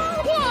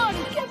 1...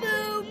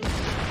 Kaboom!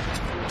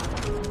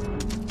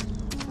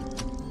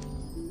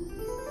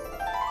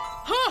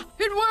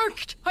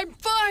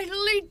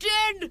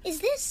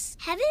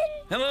 heaven?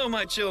 Hello,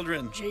 my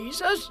children.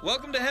 Jesus?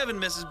 Welcome to heaven,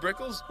 Mrs.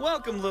 Brickles.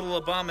 Welcome, little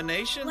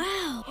abomination.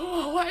 Wow.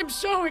 Oh, I'm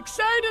so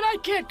excited I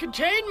can't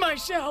contain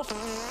myself.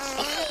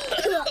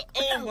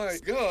 Oh, my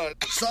God.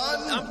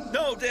 Son?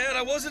 No, Dad,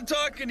 I wasn't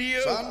talking to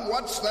you. Son,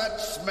 what's that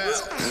smell?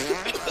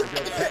 If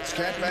your pets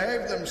can't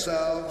behave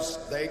themselves,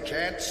 they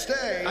can't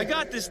stay. I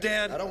got this,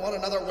 Dad. I don't want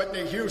another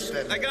Whitney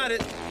Houston. I got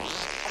it.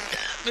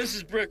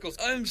 Mrs. Brickles,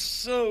 I'm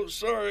so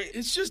sorry.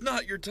 It's just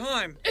not your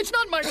time. It's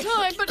not my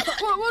time, but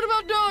what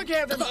about dog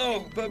heaven?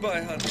 Oh,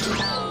 bye-bye, honey.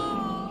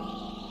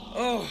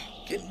 Oh,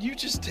 can you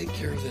just take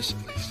care of this,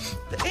 please?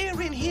 The air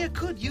in here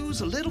could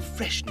use a little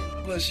freshening.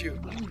 Bless you.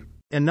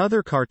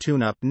 Another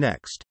cartoon up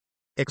next.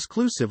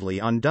 Exclusively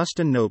on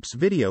Dustin Nope's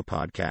video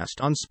podcast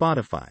on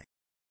Spotify.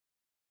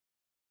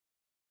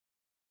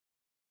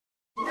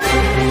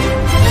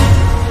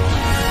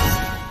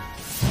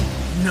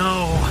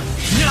 No!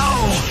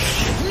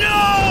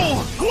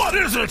 What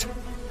is it?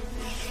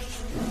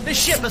 The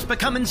ship has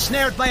become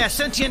ensnared by a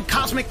sentient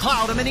cosmic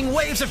cloud emitting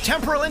waves of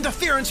temporal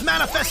interference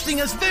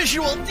manifesting as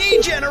visual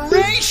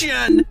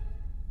degeneration!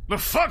 The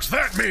fuck's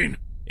that mean?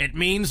 It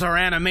means our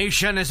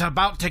animation is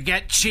about to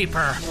get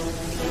cheaper.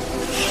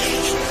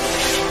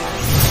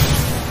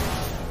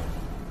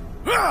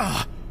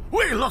 Ah,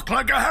 we look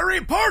like a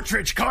Harry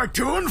Partridge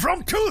cartoon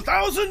from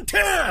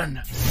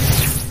 2010!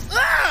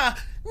 Ah!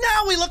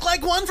 Now we look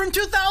like one from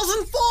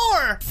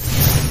 2004!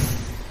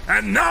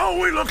 And now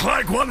we look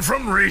like one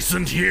from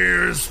recent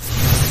years.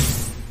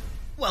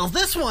 Well,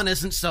 this one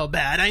isn't so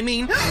bad. I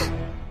mean...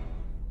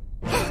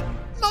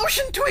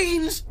 motion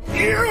tweens!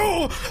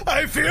 Ew!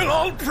 I feel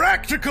all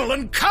practical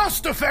and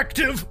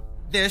cost-effective.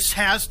 This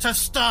has to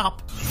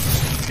stop.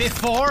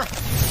 Before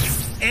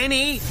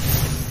any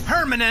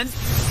permanent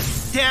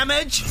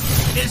damage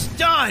is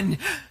done.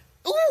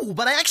 Ooh,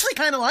 but I actually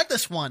kind of like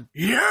this one.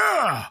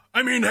 Yeah!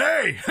 I mean,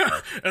 hey,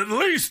 at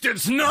least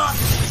it's not...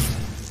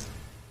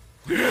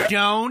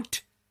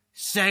 Don't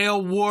say a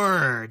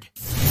word.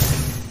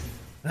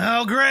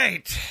 Oh,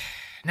 great.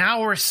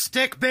 Now we're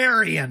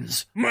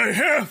stickbarians. My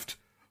heft!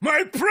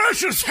 My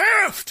precious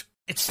heft!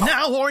 It's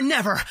now or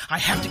never. I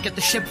have to get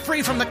the ship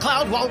free from the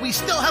cloud while we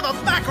still have a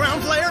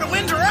background player to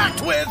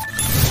interact with.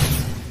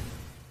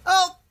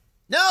 Oh,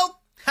 no.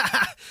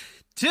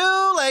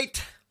 Too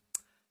late.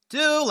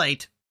 Too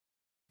late.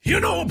 You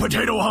know,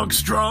 Potato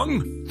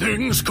Hogstrong,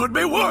 things could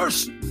be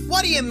worse.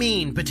 What do you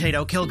mean,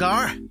 Potato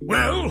Kilgar?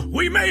 Well,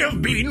 we may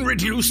have been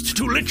reduced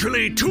to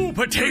literally 2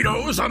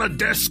 potatoes on a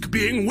desk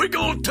being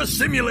wiggled to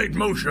simulate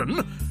motion,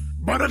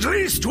 but at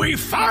least we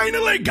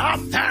finally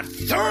got that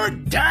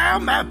 3rd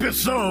damn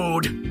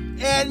episode.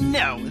 And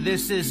no,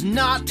 this is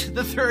not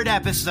the 3rd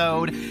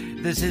episode.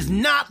 This is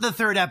not the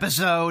 3rd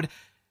episode.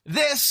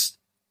 This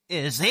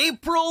is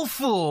April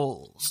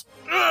Fool's.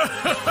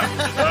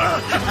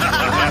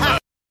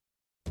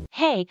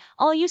 Hey,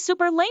 all you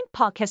super lame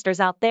podcasters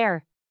out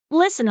there.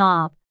 Listen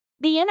up.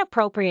 The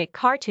Inappropriate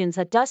Cartoons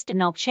at Dustin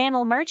Nope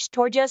channel merch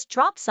store just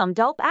dropped some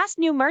dope-ass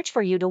new merch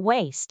for you to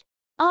waste.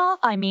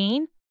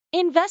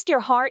 Invest your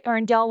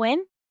hard-earned dough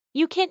in.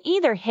 You can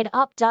either hit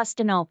up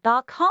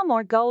dustinope.com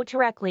or go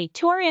directly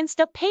to our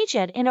Insta page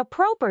at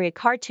Inappropriate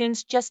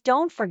Cartoons. Just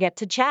don't forget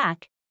to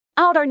check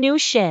out our new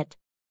shit.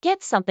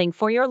 Get something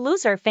for your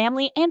loser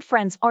family and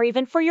friends, or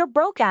even for your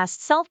broke-ass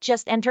self.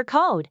 Just enter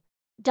code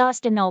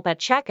Dustin Nope at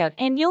checkout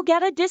and you'll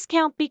get a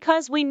discount,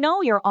 because we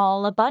know you're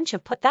all a bunch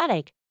of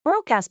pathetic,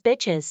 broke-ass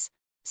bitches.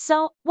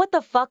 So, what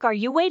the fuck are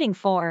you waiting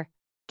for?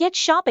 Get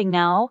shopping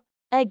now.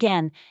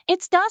 Again,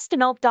 it's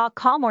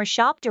dustinope.com or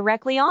shop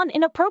directly on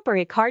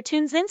Inappropriate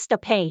Cartoons Insta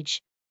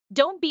page.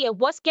 Don't be a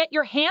wuss, get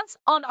your hands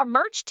on our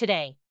merch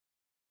today.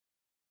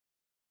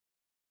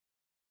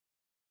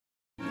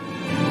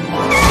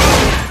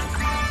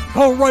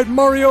 All right,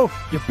 Mario,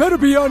 you better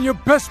be on your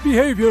best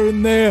behavior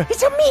in there.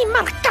 It's me,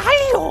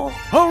 Marcario.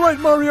 All right,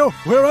 Mario,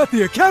 we're at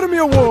the Academy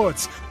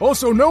Awards,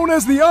 also known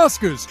as the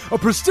Oscars, a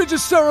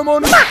prestigious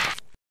ceremony.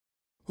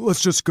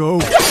 Let's just go.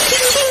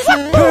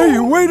 Hey,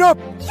 wait up!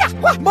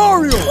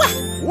 Mario!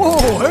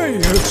 Whoa,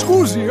 hey,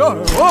 scusi.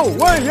 Oh,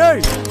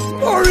 hey!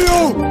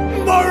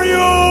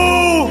 Mario!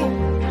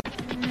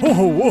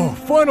 Oh,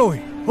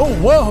 finally!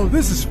 Oh, wow,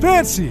 this is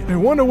fancy! I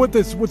wonder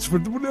what's for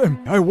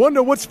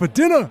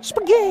dinner!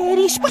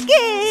 Spaghetti!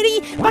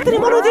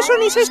 Patrimonio de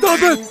Sonese. Stop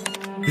it!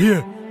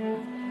 Here.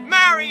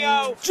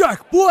 Mario!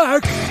 Jack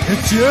Black!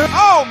 It's you?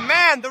 Oh,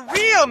 man, the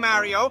real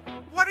Mario!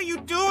 What are you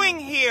doing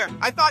here?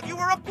 I thought you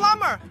were a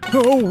plumber.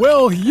 Oh,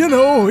 well, you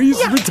know,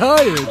 he's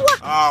retired.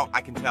 Oh,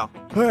 I can tell.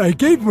 I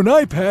gave him an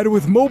iPad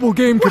with mobile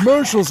game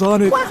commercials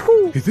on it.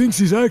 He thinks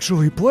he's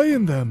actually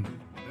playing them.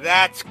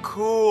 That's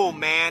cool,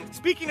 man.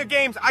 Speaking of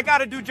games, I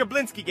gotta do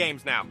Jablinski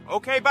games now.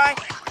 Okay, bye?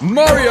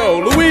 Mario,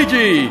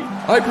 Luigi!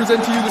 I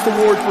present to you this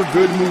award for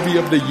Good Movie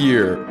of the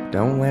Year.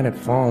 Don't let it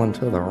fall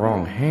into the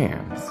wrong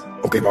hands.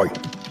 Okay, boy.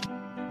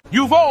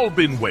 You've all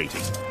been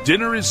waiting.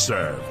 Dinner is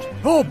served.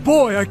 Oh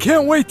boy, I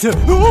can't wait to...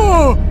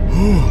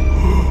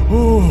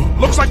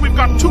 Looks like we've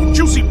got 2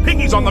 juicy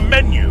piggies on the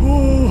menu.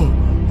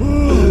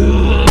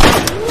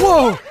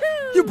 Whoa!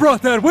 You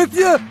brought that with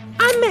you?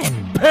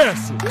 Amen.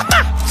 Pass it.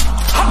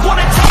 I'm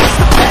gonna tell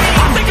you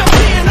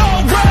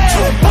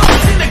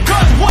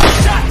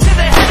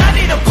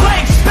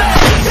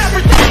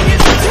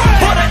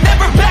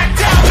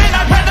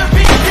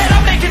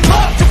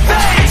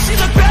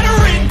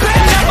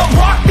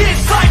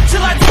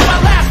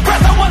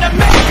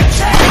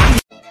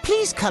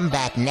come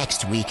back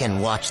next week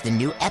and watch the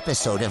new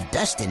episode of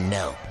Dustin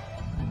Know.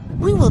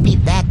 We will be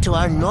back to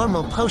our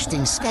normal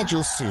posting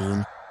schedule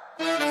soon.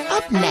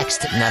 Up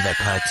next, another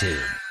cartoon.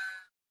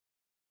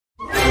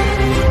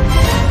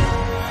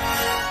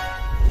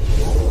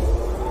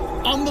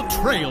 On the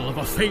trail of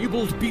a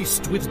fabled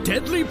beast with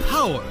deadly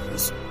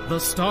powers, the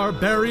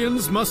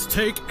Starbarians must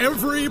take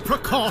every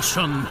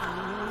precaution,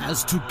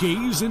 as to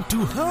gaze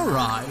into her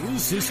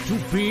eyes is to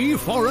be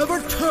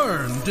forever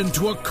turned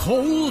into a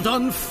cold,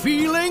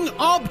 unfeeling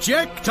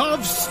object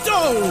of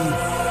stone.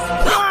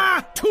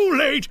 Ah! Too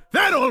late!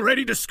 That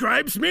already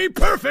describes me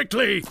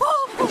perfectly!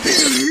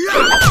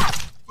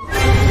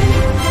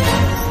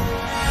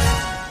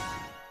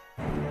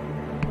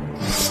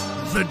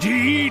 The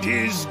deed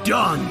is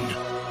done.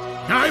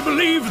 I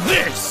believe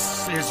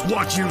this is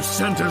what you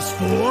sent us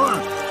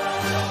for.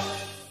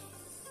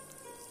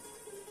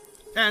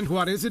 And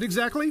what is it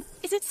exactly?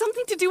 Is it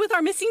something to do with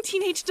our missing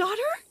teenage daughter?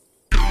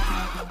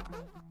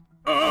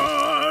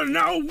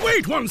 Now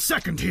wait 1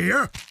 second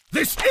here.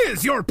 This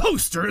is your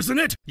poster, isn't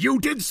it? You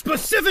did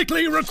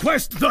specifically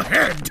request the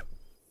head.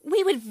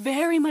 We would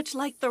very much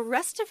like the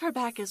rest of her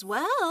back as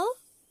well.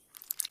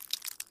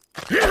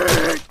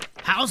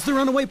 How's the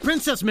runaway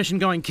princess mission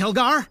going,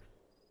 Kilgar?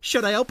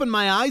 Should I open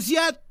my eyes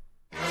yet?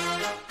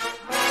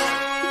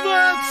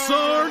 That's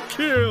our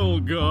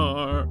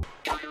Kilgar.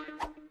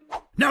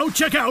 Now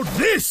check out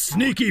this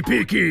sneaky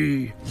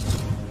peeky.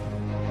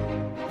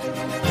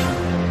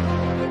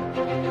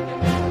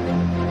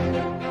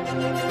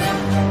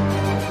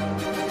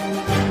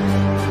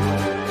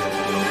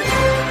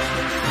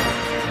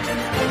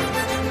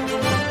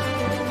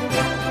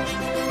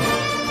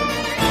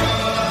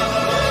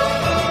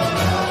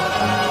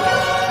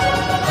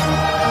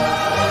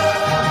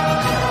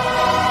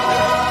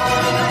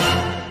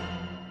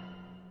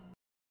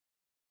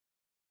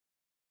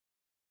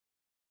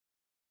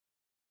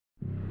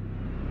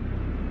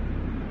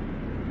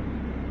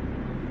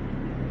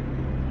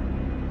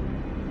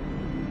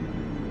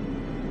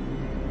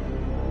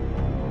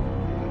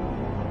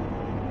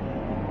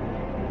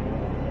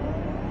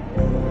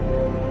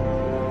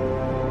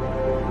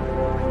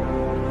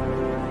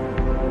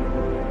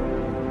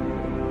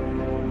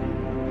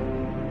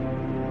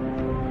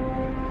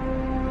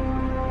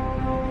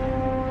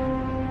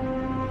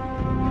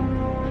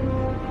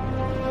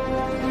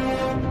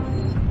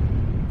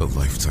 A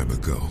lifetime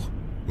ago,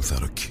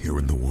 without a care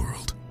in the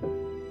world.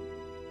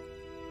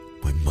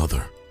 My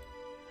mother.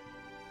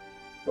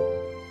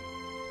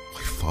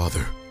 My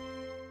father.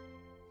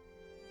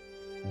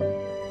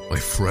 My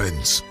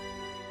friends.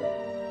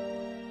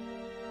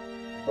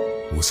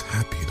 I was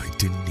happy and I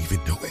didn't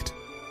even know it.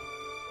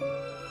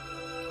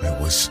 I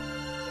was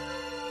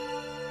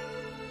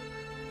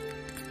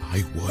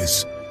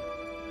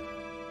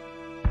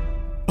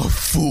a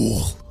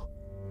fool.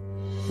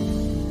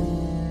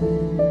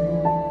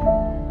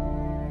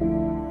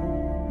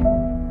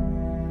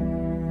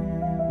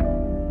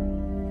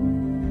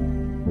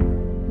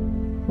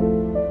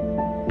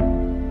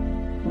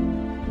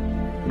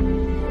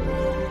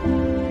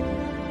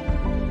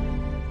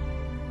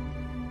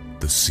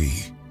 The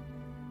sea.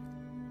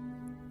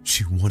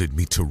 She wanted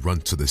me to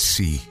run to the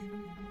sea.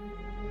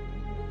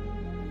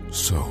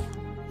 So,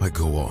 I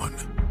go on,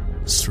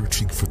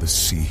 searching for the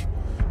sea,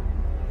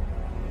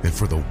 and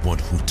for the one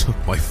who took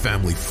my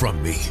family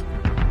from me.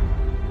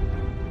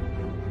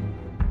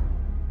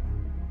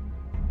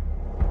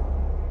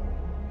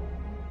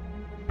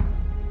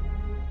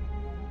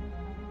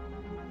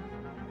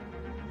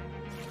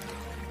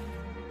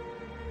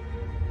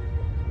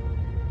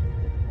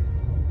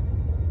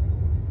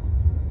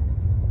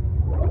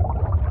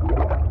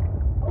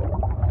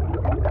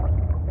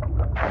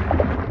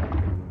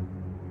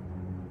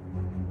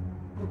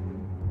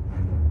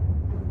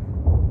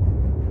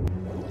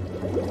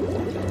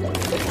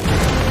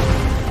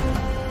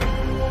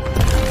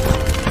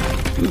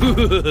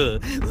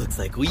 Looks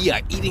like we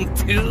are eating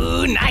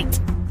tonight.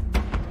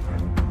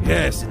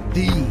 Yes,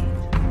 indeed.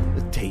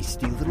 A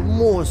tasty little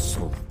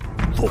morsel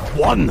for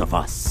one of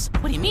us.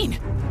 What do you mean?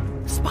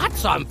 Spot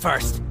saw him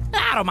first.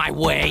 Out of my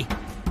way.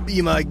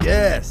 Be my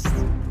guest,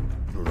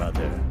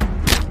 brother.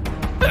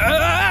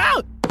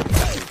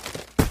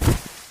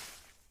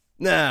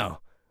 Now,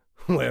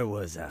 where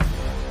was I?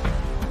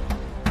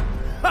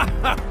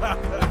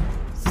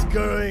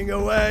 Scurrying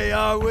away,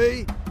 are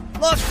we?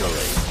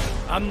 Luckily,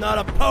 I'm not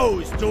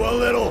opposed to a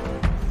little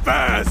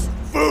fast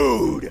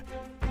food.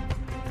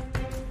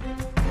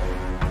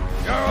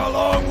 You're a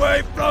long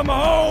way from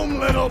home,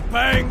 little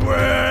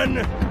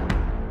penguin.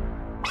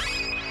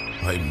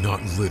 I'm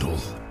not little.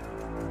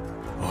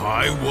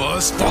 I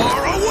was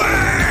far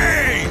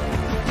away!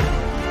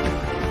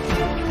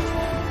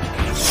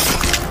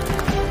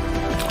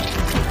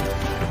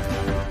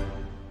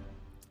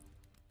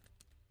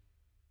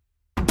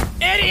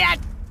 Idiot!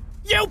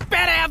 You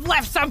better have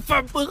left some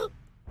for...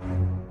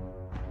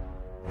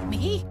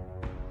 Me?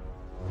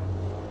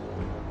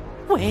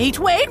 Wait!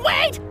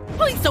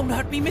 Please don't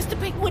hurt me, Mr.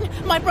 Penguin.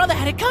 My brother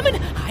had it coming.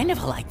 I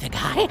never liked the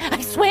guy, I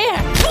swear.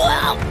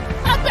 Whoa!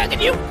 I'm begging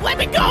When you let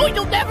me go,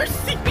 you'll never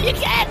see me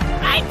again.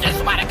 I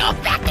just want to go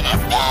back to the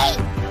sea.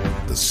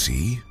 The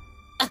sea?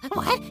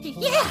 What?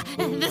 Yeah,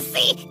 the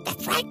sea.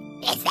 That's right.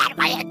 Is that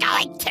where you're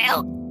going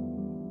to?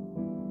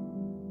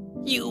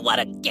 You want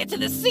to get to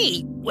the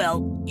sea?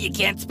 Well, you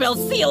can't spell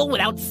seal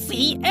without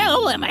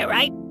C-L, am I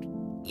right?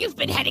 You've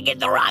been heading in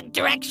the wrong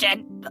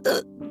direction.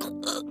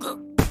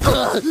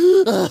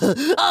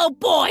 Oh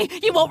boy,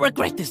 you won't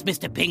regret this,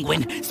 Mr.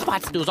 Penguin.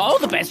 Spots knows all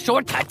the best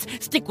shortcuts.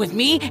 Stick with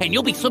me, and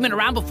you'll be swimming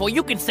around before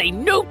you can say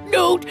noot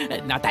noot.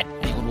 Not that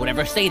anyone would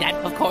ever say that,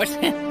 of course.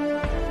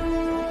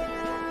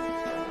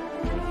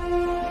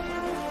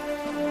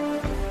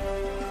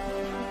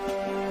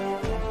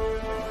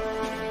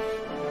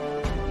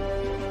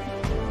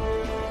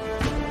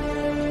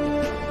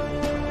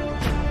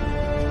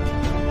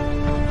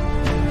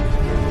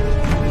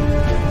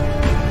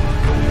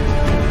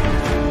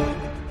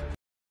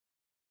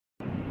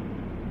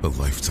 A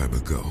lifetime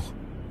ago,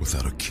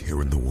 without a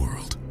care in the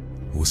world,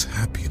 I was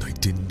happy and I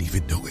didn't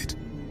even know it.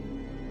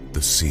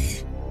 The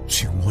sea.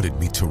 She wanted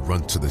me to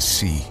run to the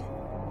sea.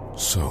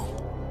 So,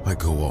 I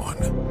go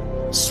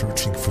on,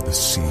 searching for the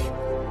sea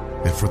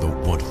and for the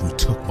one who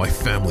took my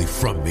family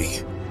from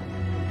me.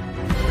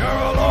 You're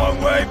a long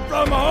way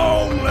from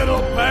home,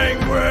 little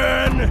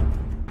penguin!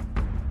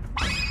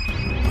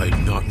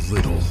 I'm not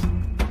little.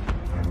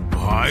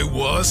 I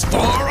was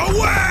far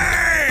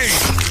away!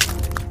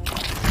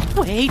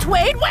 Wait!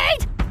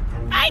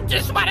 I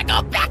just want to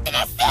go back to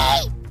the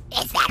sea!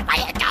 Is that where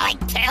you're going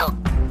to?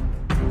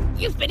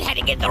 You've been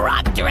heading in the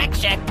wrong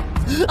direction.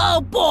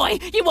 Oh boy,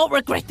 you won't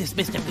regret this,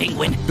 Mr.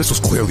 Penguin. This was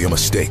clearly a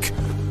mistake.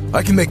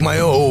 I can make my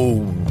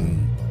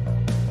own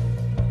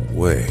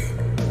way.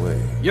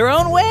 Your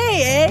own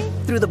way, eh?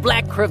 Through the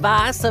black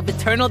crevasse of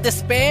eternal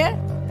despair?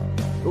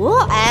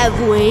 What have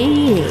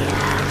we here?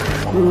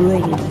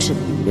 Bring it to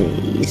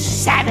me,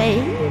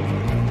 Sammy.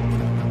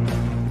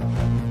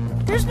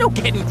 There's no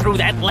getting through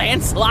that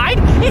landslide.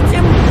 It's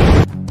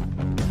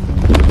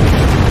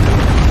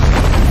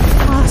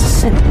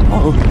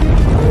impossible.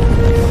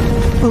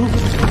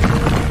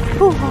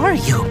 Who are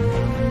you?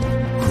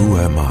 Who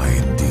am I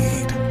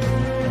indeed?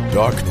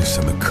 Darkness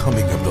and the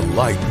coming of the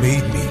light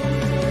made me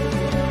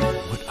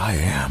what I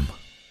am.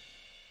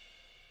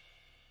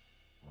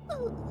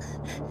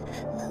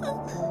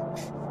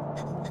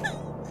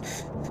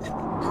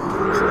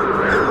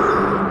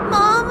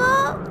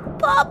 Mama?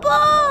 Papa?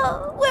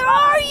 Where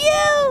are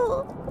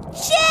you?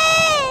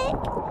 Chick!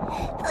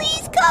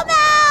 Please come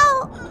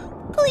out!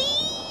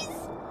 Please!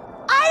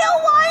 I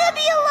don't want to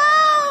be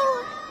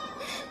alone!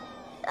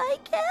 I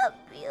can't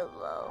be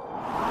alone.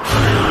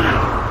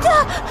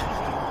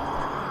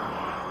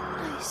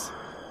 Ice.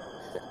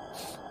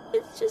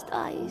 It's just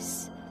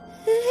ice.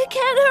 It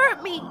can't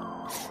hurt me.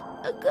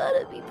 I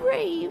gotta be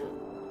brave.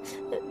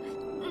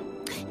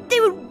 They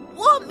would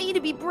want me to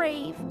be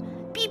brave.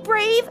 Be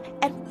brave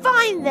and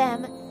find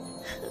them.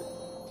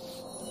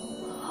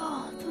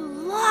 Oh, the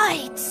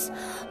lights.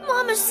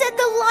 Mama said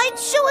the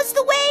lights show us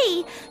the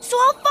way, so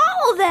I'll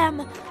follow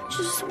them.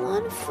 Just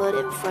one foot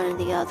in front of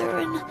the other,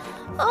 and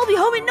I'll be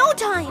home in no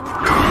time.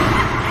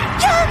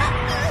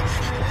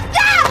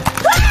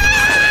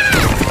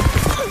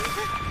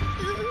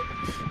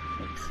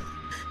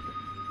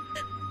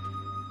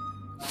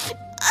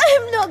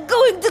 I'm not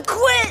going to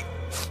quit.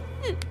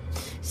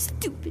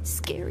 Stupid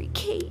scary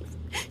cave.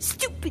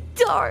 Stupid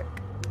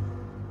dark.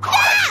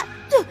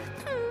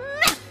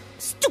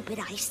 Stupid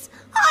ice.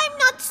 I'm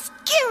not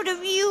scared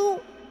of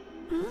you.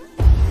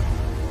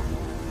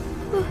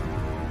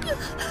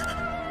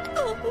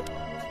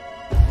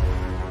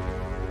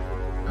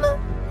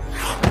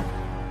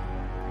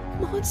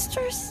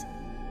 Monsters?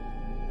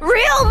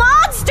 Real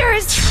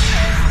monsters!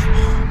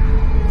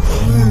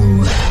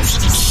 Who has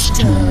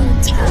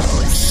disturbed our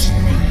sleep?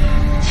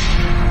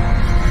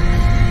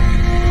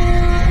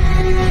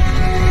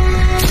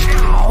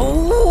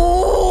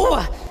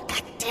 Oh!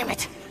 God damn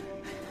it!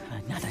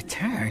 Another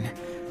turn.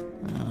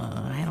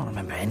 I don't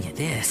remember any of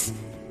this.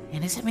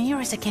 And is it me or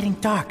is it getting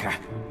darker?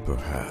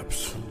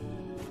 Perhaps.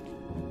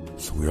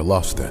 So we are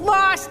lost then.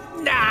 Lost?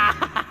 Nah!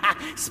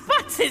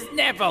 Spots is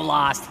never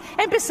lost.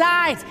 And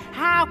besides,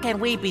 how can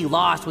we be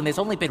lost when there's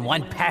only been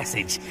one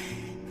passage?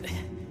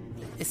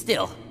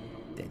 Still,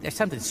 there's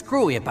something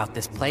screwy about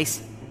this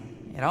place.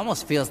 It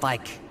almost feels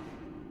like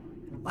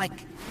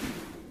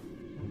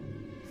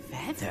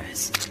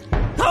feathers.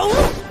 Oh!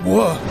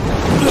 What?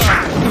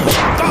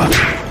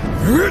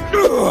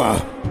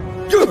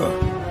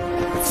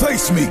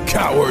 Face me,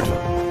 coward!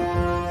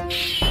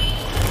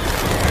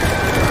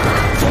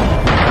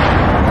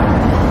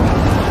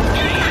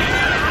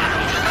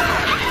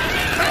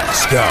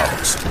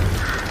 Scows.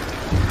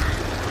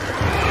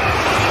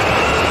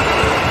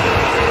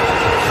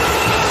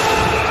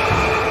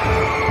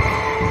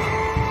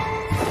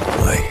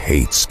 I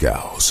hate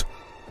scows.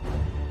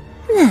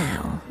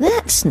 Now,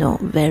 that's not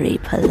very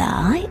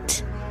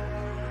polite.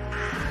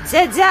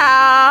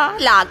 Ta-da!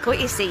 Like what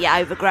you see, you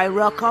overgrown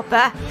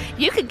rockhopper.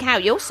 You can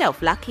count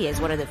yourself lucky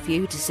as one of the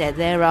few to set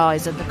their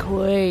eyes on the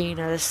Queen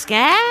of the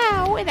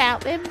Scow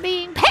without them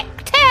being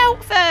pecked out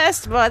walk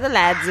first by the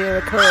lads who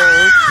are called.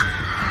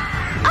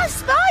 I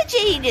spy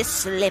genius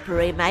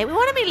slippery, mate. We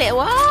want to be little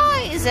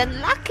eyes,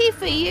 and lucky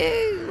for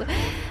you,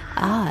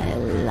 I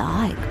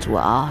liked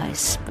what I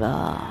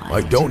spied.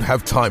 I don't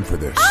have time for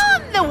this.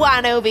 I'm the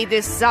one who'll be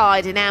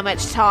deciding how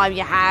much time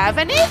you have,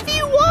 and if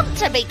you want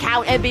to be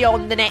counted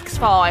beyond the next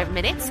 5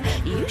 minutes,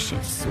 you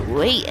should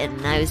sweeten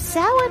those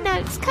sour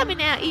notes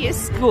coming out of your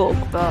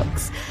squawk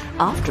box.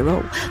 After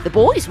all, the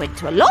boys went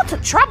to a lot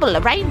of trouble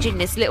arranging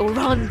this little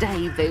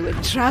rendezvous,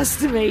 and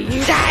trust me,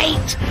 you'd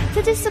hate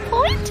to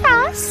disappoint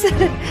us.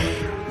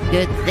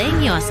 Good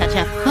thing you're such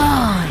a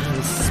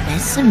fine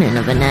specimen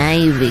of an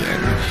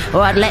avian,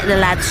 or I'd let the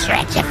lads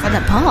stretch you for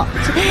the pot.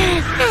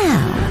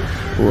 Now,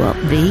 what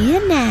be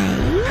your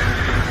name?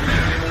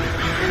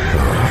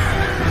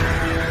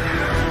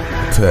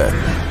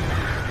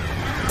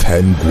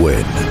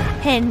 Penguin.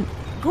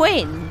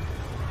 Penguin?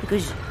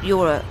 Because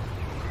you're a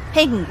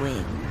penguin.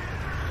 Penguin!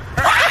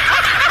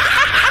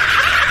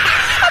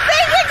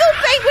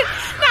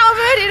 Now I've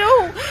heard it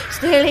all.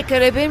 Still, it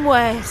could have been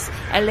worse.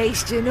 At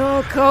least you're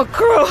not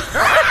cockerel.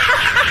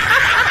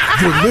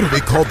 You're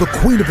literally called the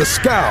Queen of the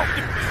Scowl.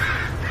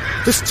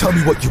 Just tell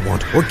me what you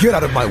want, or get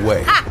out of my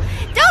way. Ha!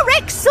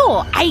 Direct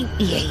sort, ain't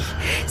ye?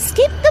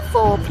 Skip the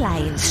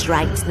foreplay and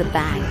straight to the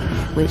bang,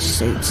 which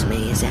suits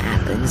me as it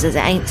happens, as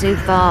it ain't too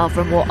far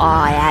from what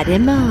I had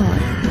in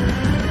mind.